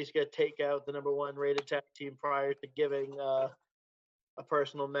 So you're at least going to take out the #1 rated tag team prior to giving a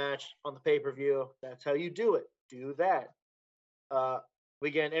personal match on the pay-per-view. That's how you do it. Do that.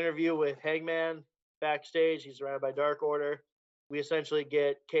 We get an interview with Hangman backstage. He's surrounded by Dark Order. We essentially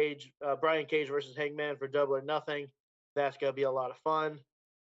get Brian Cage versus Hangman for Double or Nothing. That's going to be a lot of fun.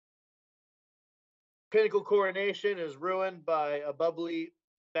 Pinnacle Coronation is ruined by a bubbly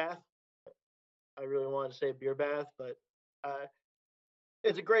bath. I really wanted to say beer bath, but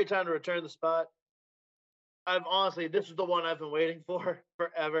it's a great time to return the spot. This is the one I've been waiting for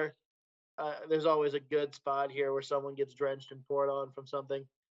forever. There's always a good spot here where someone gets drenched and poured on from something.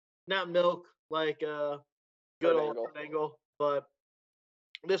 Not milk like good old Angle, But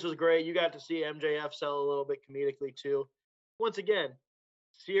this was great. You got to see MJF sell a little bit comedically too. Once again,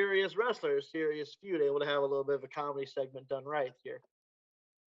 serious wrestlers, serious feud, able to have a little bit of a comedy segment done right here.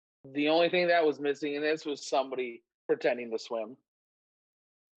 The only thing that was missing in this was somebody pretending to swim.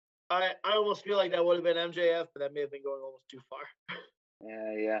 I almost feel like that would have been MJF, but that may have been going almost too far.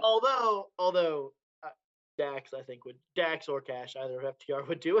 Yeah. Although Dax, I think Dax or Cash, either of FTR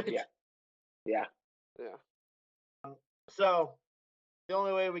would do it. Yeah. So the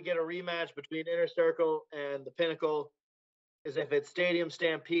only way we get a rematch between Inner Circle and the Pinnacle is if it's Stadium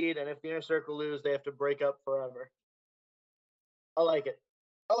Stampede, and if the Inner Circle lose, they have to break up forever. I like it.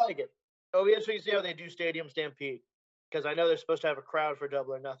 It'll be interesting to see how they do Stadium Stampede, because I know they're supposed to have a crowd for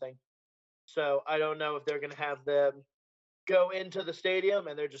Double or Nothing. So I don't know if they're going to have them go into the stadium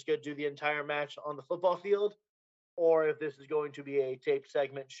and they're just going to do the entire match on the football field, or if this is going to be a taped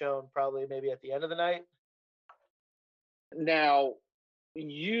segment shown probably maybe at the end of the night. Now,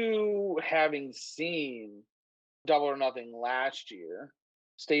 you having seen Double or Nothing last year,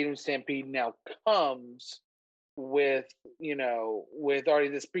 Stadium Stampede now comes with already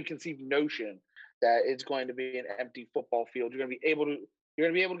this preconceived notion that it's going to be an empty football field. You're going to be able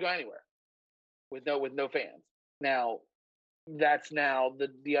to go anywhere with no fans. Now, that's now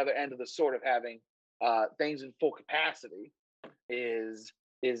the other end of the sword of having things in full capacity is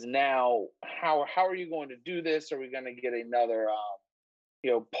now how are you going to do this? Are we going to get another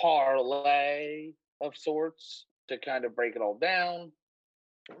parlay of sorts to kind of break it all down?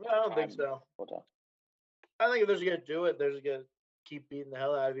 I don't think so. I think if they're going to do it, they're just going to keep beating the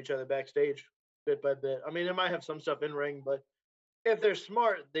hell out of each other backstage bit by bit. I mean, it might have some stuff in ring, but if they're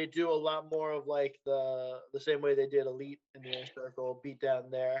smart, they do a lot more of like the same way they did Elite in the Inner Circle, beat down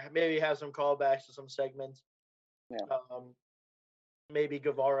there. Maybe have some callbacks to some segments. Yeah. Maybe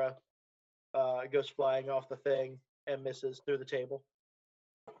Guevara goes flying off the thing and misses through the table.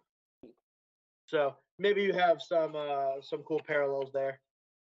 So maybe you have some cool parallels there.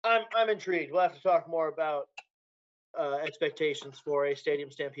 I'm intrigued. We'll have to talk more about expectations for a Stadium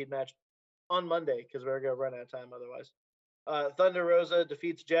Stampede match on Monday, because we're going to run out of time otherwise. Thunder Rosa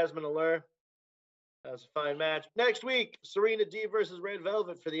defeats Jasmine Allure. That was a fine match. Next week, Serena Deeb versus Red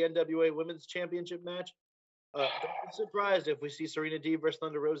Velvet for the NWA Women's Championship match. Don't be surprised if we see Serena Deeb versus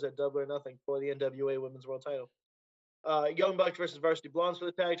Thunder Rosa at Double or Nothing for the NWA Women's World Title. Young Bucks versus Varsity Blondes for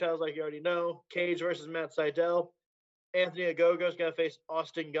the tag titles, like you already know. Cage versus Matt Sydal. Anthony Ogogo is going to face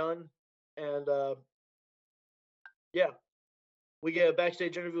Austin Gunn. And, we get a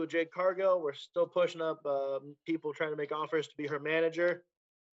backstage interview with Jade Cargill. We're still pushing up people trying to make offers to be her manager.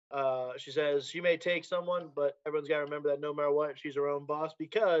 She says she may take someone, but everyone's got to remember that no matter what, she's her own boss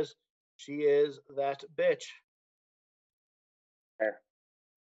because she is that bitch. Fair.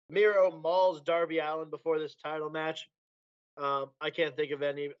 Miro mauls Darby Allin before this title match. I can't think of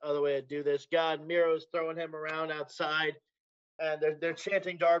any other way to do this. God, Miro's throwing him around outside, and they're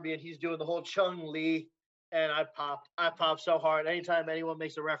chanting Darby, and he's doing the whole Chung Lee. And I popped so hard. Anytime anyone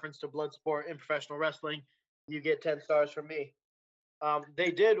makes a reference to blood sport in professional wrestling, you get 10 stars from me.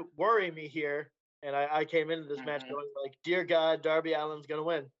 They did worry me here, and I came into this match going like, dear God, Darby Allin's going to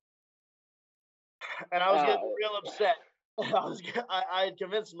win. And I was getting real upset. I had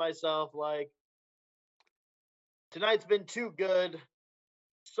convinced myself, like, tonight's been too good.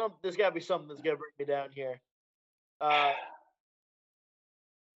 There's got to be something that's going to bring me down here.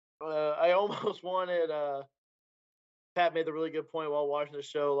 I almost wanted Pat made the really good point while watching the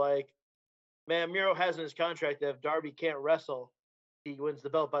show, like, man, Miro has in his contract that if Darby can't wrestle, he wins the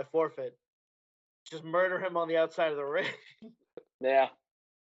belt by forfeit. Just murder him on the outside of the ring. Yeah.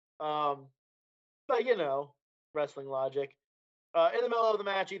 But wrestling logic. In the middle of the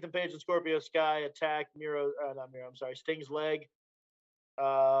match, Ethan Page and Scorpio Sky attack Sting's leg.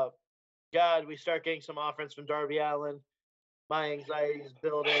 God, we start getting some offense from Darby Allin. My anxiety is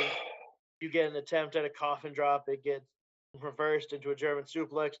building. You get an attempt at a coffin drop. It gets reversed into a German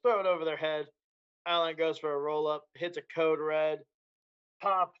suplex. Throw it over their head. Allin goes for a roll-up. Hits a code red.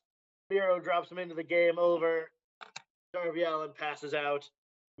 Pop. Miro drops him into the game over. Darby Allin passes out.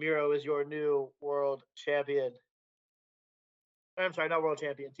 Miro is your new world champion. I'm sorry, not world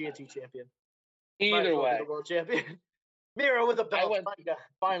champion. TNT champion. Either way. World champion. Miro with a belt.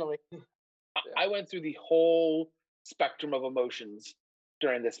 Finally. I went through the whole spectrum of emotions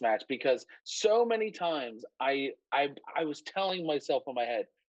during this match because so many times I was telling myself in my head,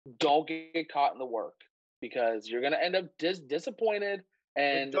 don't get caught in the work because you're going to end up disappointed.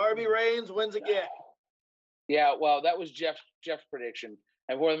 And Darby reigns wins again. Yeah, well, that was Jeff's prediction.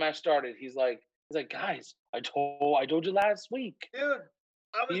 And before the match started, he's like, guys, I told you last week. Dude,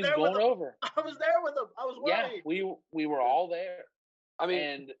 He's going over. I was there with him. I was worried. Yeah, we were all there. I mean,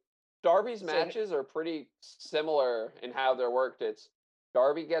 and Darby's matches are pretty similar in how they're worked. It's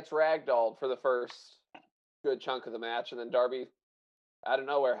Darby gets ragdolled for the first good chunk of the match, and then Darby, out of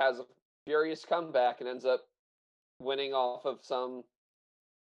nowhere, has a furious comeback and ends up winning off of some,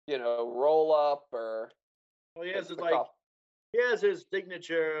 roll up or. Well, he has his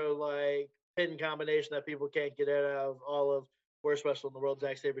signature pin combination that people can't get out of all of worst wrestler in the world,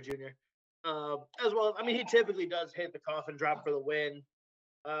 Zack Sabre Jr. As well, I mean, he typically does hit the coffin drop for the win.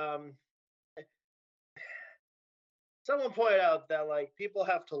 Someone pointed out that people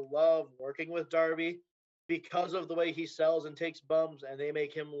have to love working with Darby because of the way he sells and takes bumps, and they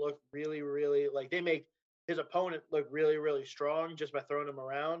make him look really, really they make his opponent look really, really strong just by throwing him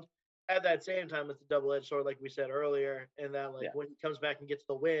around. At that same time, it's a double-edged sword, like we said earlier, and that when he comes back and gets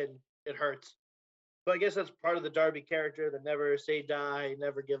the win, it hurts. But I guess that's part of the Darby character, the never say die,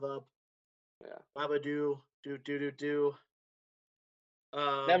 never give up. Yeah. Baba do.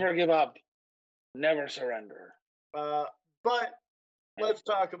 Never give up. Never surrender. But let's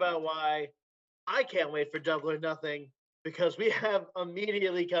talk about why I can't wait for Double or Nothing, because we have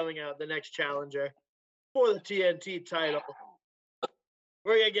immediately coming out the next challenger for the TNT title.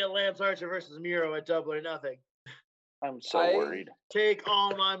 We're going to get Lance Archer versus Miro at Double or Nothing. I'm so worried. Take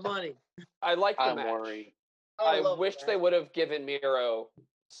all my money. I like the match. I'm worried. I wish they would have given Miro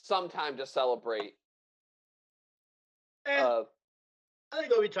some time to celebrate. I think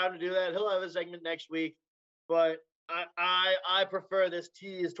there'll be time to do that. He'll have a segment next week, but I prefer this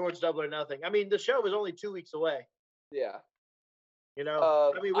tease towards Double or Nothing. I mean, the show is only 2 weeks away. Yeah.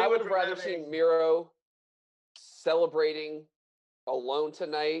 I would have rather seen Miro celebrating alone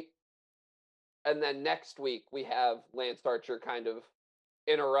tonight, and then next week we have Lance Archer kind of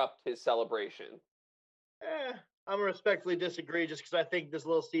interrupt his celebration. I'm gonna respectfully disagree, just because I think this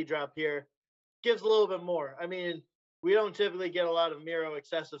little C drop here gives a little bit more. I mean, we don't typically get a lot of Miro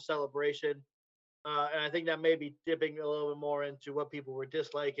excessive celebration, and I think that may be dipping a little bit more into what people were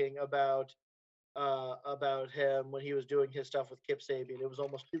disliking about him when he was doing his stuff with Kip Sabian. It was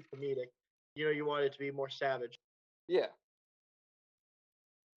almost too comedic. You wanted it to be more savage. Yeah.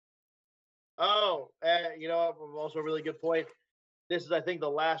 Oh, also a really good point. This is, I think, the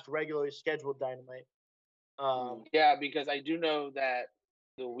last regularly scheduled Dynamite. Yeah, because I do know that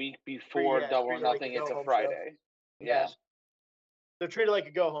the week before Double or Nothing, it's a Friday. Yeah. Yes. They're treated like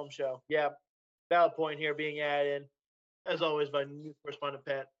a go-home show. Yeah. Valid point here being added in. As always, by new correspondent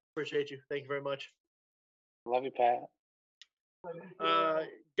Pat. Appreciate you. Thank you very much. Love you, Pat.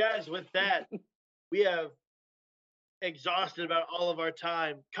 Guys, with that, we have exhausted about all of our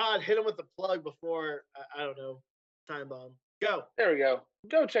time. Cod, hit him with the plug before, I don't know, time bomb. Go. There we go.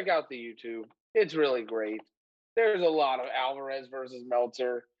 Go check out the YouTube. It's really great. There's a lot of Alvarez versus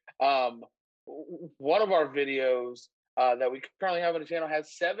Meltzer. One of our videos that we currently have on the channel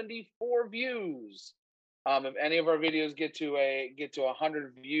has 74 views. If any of our videos get to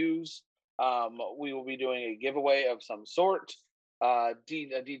 100 views, we will be doing a giveaway of some sort.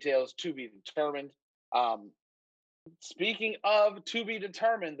 Details to be determined. Speaking of to be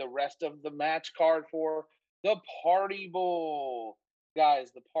determined, the rest of the match card for the Party Bowl.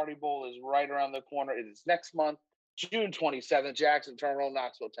 Guys, the Party Bowl is right around the corner. It is next month, June 27th, Jackson Terminal,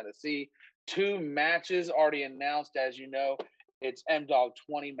 Knoxville, Tennessee. 2 matches already announced, as you know. It's M-Dog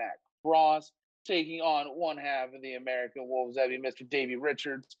 20, Matt Cross, taking on one half of the American Wolves, that'd be Mr. Davey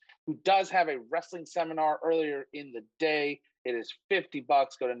Richards, who does have a wrestling seminar earlier in the day. It is $50.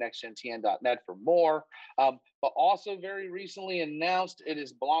 Go to nextgentn.net for more. But also very recently announced, it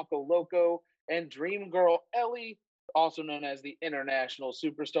is Blanco Loco and Dream Girl Ellie, also known as the International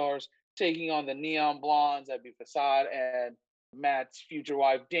Superstars, taking on the Neon Blondes, that'd be Facade and Matt's future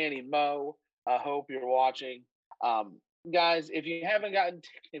wife, Danny Moe. I hope you're watching. Guys, if you haven't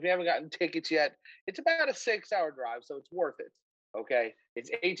gotten tickets yet, it's about a 6-hour drive, so it's worth it. Okay, it's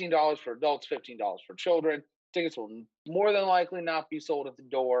 $18 for adults, $15 for children. Tickets will more than likely not be sold at the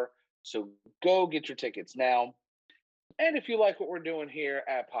door, so go get your tickets now. And if you like what we're doing here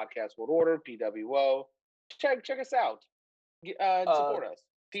at Podcast World Order, PWO, check us out. Support us.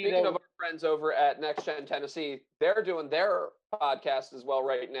 Speaking of our friends over at Next Gen Tennessee, they're doing their podcast as well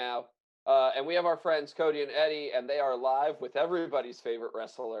right now. And we have our friends Cody and Eddie, and they are live with everybody's favorite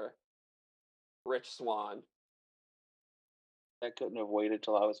wrestler, Rich Swann. I couldn't have waited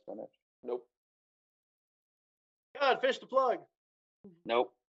till I was finished. Nope. God, fish the plug.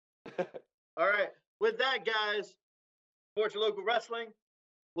 Nope. All right. With that, guys, support your local wrestling.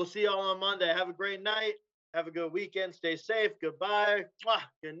 We'll see y'all on Monday. Have a great night. Have a good weekend. Stay safe. Goodbye. Mwah.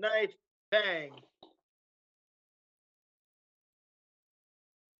 Good night. Bang.